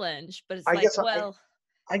challenge. But it's I like, guess I well,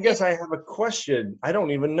 I guess if I have a question. I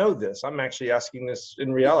don't even know this. I'm actually asking this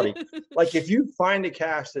in reality. Like if you find a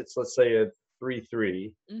cache that's, let's say, a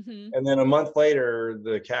 3-3, hmm and then a month later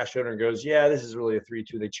the cache owner goes, "Yeah, this is really a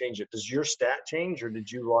 3-2." They change it. Does your stat change, or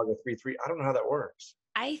did you log a 3-3? I don't know how that works.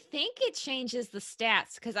 I think it changes the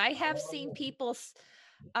stats because I have seen Oh. people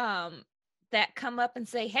um that come up and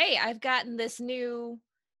say, hey, I've gotten this new,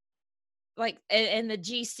 like in the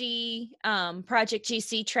GC project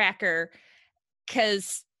GC tracker,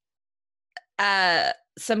 because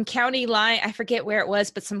some county line, I forget where it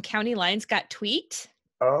was, but some county lines got tweaked.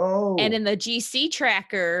 And Oh. in the GC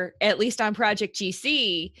tracker, at least on Project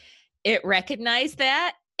GC, it recognized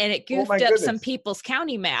that and it Oh my goofed up some goodness. people's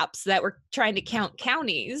county maps that were trying to count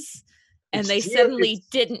counties. And It's they geo. suddenly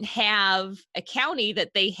didn't have a county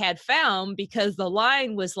that they had found because the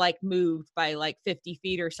line was like moved by like 50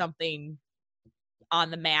 feet or something on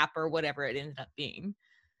the map or whatever it ended up being.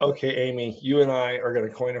 Okay, Amy, you and I are going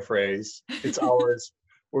to coin a phrase. It's ours.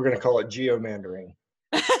 We're going to call it geomandering.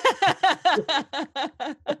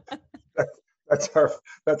 That's our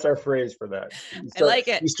that's our phrase for that. You I start like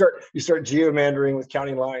it. you start you start geomandering with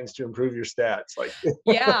county lines to improve your stats. Like,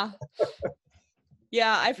 Yeah.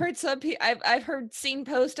 Yeah, I've heard some people. I've heard seen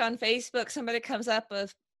post on Facebook. Somebody comes up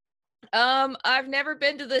with, I've never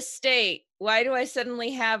been to this state. Why do I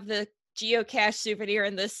suddenly have the geocache souvenir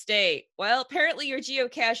in this state? Well, apparently your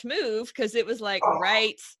geocache moved because it was like oh,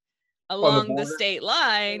 right on the along the border. state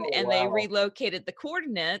line, Oh and they wow, relocated the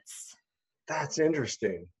coordinates. that's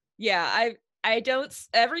interesting. Yeah, I don't.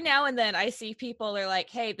 Every now and then I see people are like,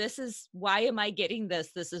 "Hey, this is why am I getting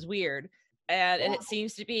this? This is weird," and it Wow.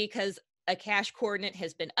 seems to be because a cache coordinate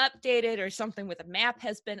has been updated or something with a map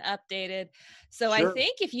has been updated. So I Sure,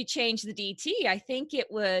 think if you change the DT, I think it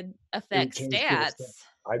would it would affect change people's stats. stats.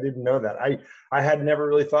 I didn't know that. I had never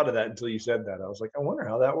really thought of that until you said that. I was like, I wonder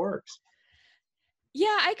how that works.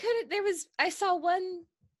 Yeah, I could. I saw one,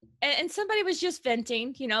 and somebody was just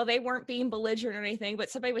venting. They weren't being belligerent or anything,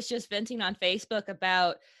 but somebody was just venting on Facebook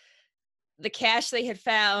about the cache they had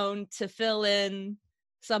found to fill in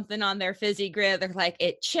something on their fizzy grid. They're like,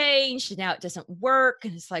 it changed, and now it doesn't work.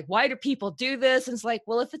 And it's like, why do people do this? And it's like,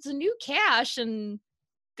 well, if it's a new cache and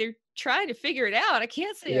they're trying to figure it out, I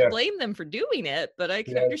can't say I Yes, blame them for doing it, but I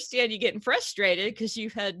can yes, understand you getting frustrated because you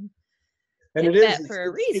had and hit it is. that for a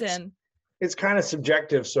It's reason. it's kind of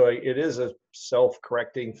subjective, so it is a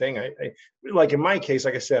self-correcting thing. I like in my case,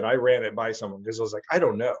 like I said, I ran it by someone because I was like, I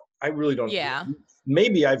don't know. I really don't. Yeah.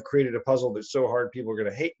 Maybe I've created a puzzle that's so hard people are going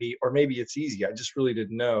to hate me, or maybe it's easy. I just really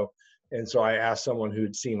didn't know, and so I asked someone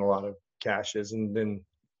who'd seen a lot of caches, and then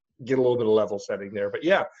get a little bit of level setting there. But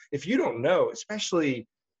yeah, if you don't know, especially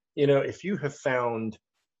if you have found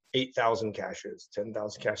 8,000 caches,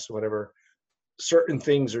 10,000 caches, whatever, certain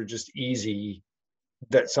things are just easy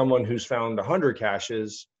that someone who's found 100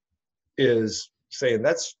 caches is saying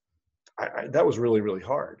that was really really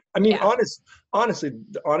hard. I mean, Yeah. honestly,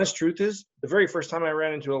 the honest truth is the very first time I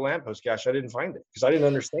ran into a lamppost cache, I didn't find it because I didn't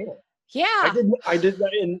understand. Yeah. I did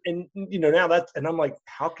that, and now and I'm like,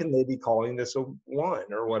 how can they be calling this a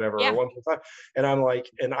 1 or whatever, or Yeah. 1.5? And I'm like,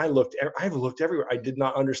 and I've looked everywhere. I did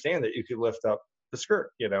not understand that you could lift up the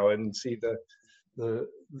skirt, and see the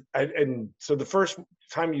and so the first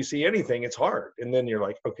time you see anything, it's hard, and then you're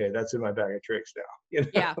like, okay, that's in my bag of tricks now.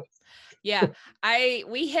 Yeah. Yeah.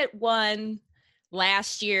 We hit one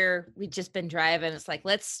last year we'd just been driving. It's like,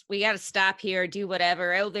 we got to stop here, do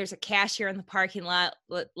whatever. Oh, there's a cashier in the parking lot.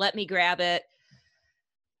 Let me grab it.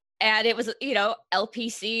 And it was,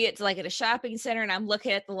 LPC. It's like at a shopping center, and I'm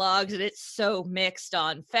looking at the logs, and it's so mixed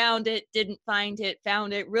on found it, didn't find it,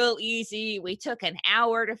 found it, real easy. We took an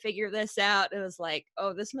hour to figure this out. It was like,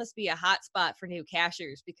 oh, this must be a hot spot for new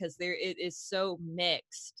cashiers, because it is so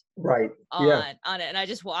mixed Right. on Yeah. it. And I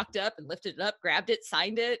just walked up and lifted it up, grabbed it,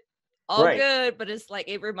 signed it, all Right. good. But it's like,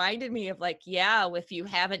 it reminded me of like, yeah, if you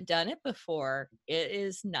haven't done it before, it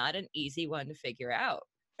is not an easy one to figure out.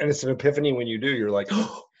 And it's an epiphany when you do. You're like,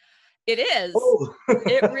 oh, it is. oh.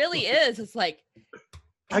 It really is. It's like,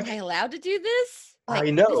 am I allowed to do this? Like, I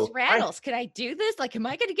know. This rattles. Can I do this? Like, am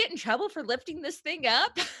I going to get in trouble for lifting this thing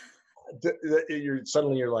up?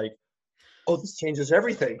 You're like, oh, this changes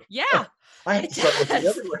everything. Yeah. I have to start looking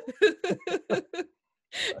everywhere.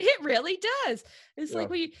 It really does. It's Yeah. like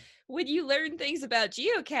when you learn things about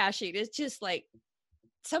geocaching, it's just like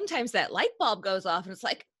sometimes that light bulb goes off and it's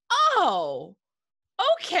like, oh,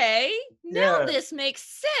 okay, now Yeah. this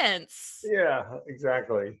makes sense. Yeah,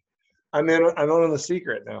 exactly. I'm on the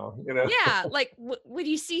secret now, Yeah, like when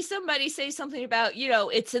you see somebody say something about,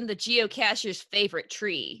 it's in the geocacher's favorite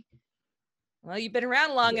tree. Well, you've been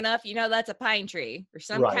around long enough, that's a pine tree or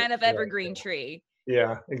some Right, kind of right, evergreen tree.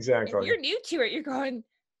 Yeah, If exactly. you're new to it, you're going,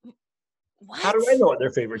 what? How do I know what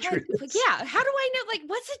their favorite tree is? Yeah, how do I know? Like,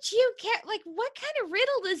 what's a geocache? Like, what kind of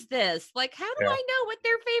riddle is this? Like, how do Yeah. I know what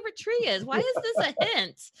their favorite tree is? Why is this a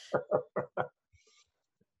hint?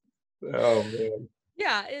 Oh man.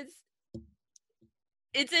 Yeah,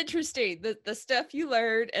 it's interesting, the stuff you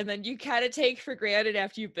learn, and then you kind of take for granted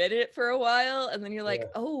after you've been in it for a while, and then you're like,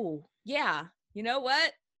 oh yeah, you know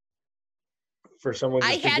what? For someone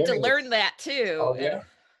I just had to beginning, learn that too. Oh yeah.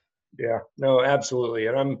 Yeah. No, absolutely.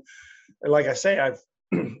 And like I say,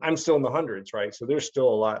 I'm still in the hundreds, right? So there's still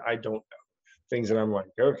a lot I don't know. Things that I'm like,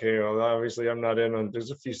 okay, well, obviously I'm not in on. There's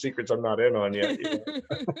a few secrets I'm not in on yet.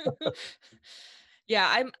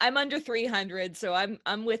 Yeah, I'm under 300, so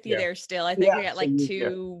I'm with you Yeah. there still. I think I Yeah, got so like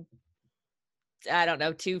you- I don't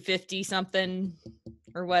know, 250 something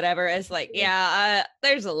or whatever. It's like,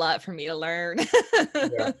 there's a lot for me to learn.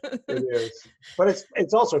 Yeah, it is. But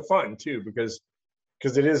it's also fun too, because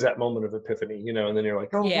it is that moment of epiphany, and then you're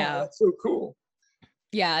like, oh Yeah. wow, that's so cool.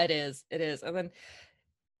 Yeah, it is. It is. And then,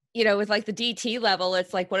 with like the DT level,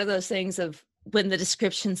 it's like one of those things of when the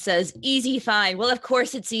description says easy find. Well, of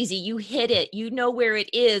course it's easy. You hit it. You know where it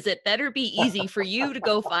is. It better be easy for you to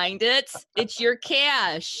go find it. It's your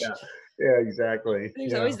cache. Yeah, exactly.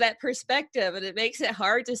 There's always that perspective, and it makes it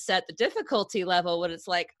hard to set the difficulty level when it's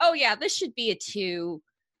like, oh yeah, this should be a 2.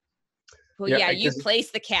 Well, Yeah, you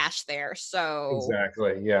place the cache there. So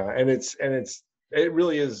exactly. Yeah. And it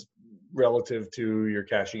really is relative to your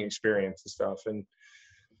caching experience and stuff. And,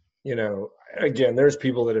 again, there's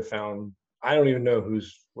people that have found, I don't even know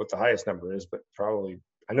what the highest number is, but probably,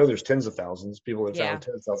 I know there's tens of thousands, people that found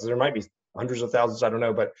tens of thousands. There might be hundreds of thousands. I don't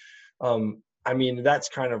know. But, I mean, that's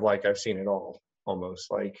kind of like, I've seen it all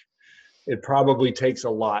almost. Like, it probably takes a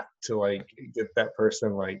lot to like get that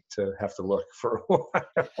person like to have to look for a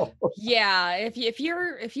while. Yeah, if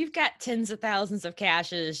you've got tens of thousands of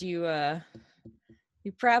caches, you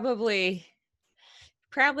probably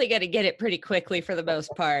got to get it pretty quickly for the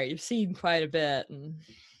most part. You've seen quite a bit,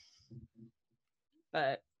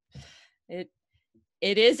 but it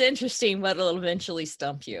is interesting what'll eventually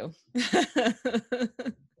stump you.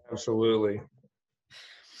 Absolutely.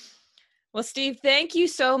 Well, Steve, thank you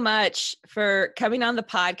so much for coming on the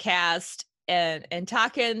podcast and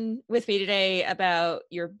talking with me today about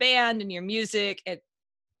your band and your music. And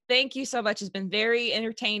thank you so much. It's been very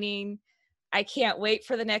entertaining. I can't wait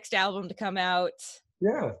for the next album to come out.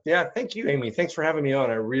 Yeah. Thank you, Amy. Thanks for having me on.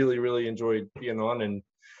 I really, really enjoyed being on and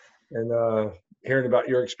hearing about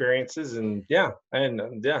your experiences. And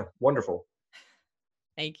wonderful.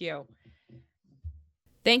 Thank you.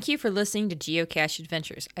 Thank you for listening to Geocache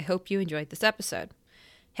Adventures. I hope you enjoyed this episode.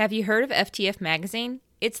 Have you heard of FTF Magazine?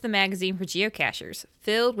 It's the magazine for geocachers,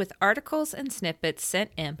 filled with articles and snippets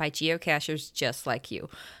sent in by geocachers just like you.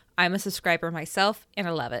 I'm a subscriber myself, and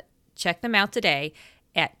I love it. Check them out today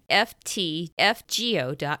at ftfgeo.com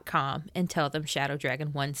and tell them Shadow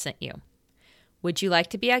Dragon 1 sent you. Would you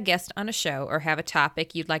like to be a guest on a show or have a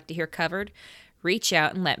topic you'd like to hear covered? Reach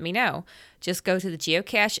out and let me know. Just go to the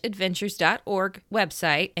geocacheadventures.org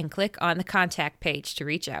website and click on the contact page to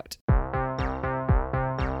reach out.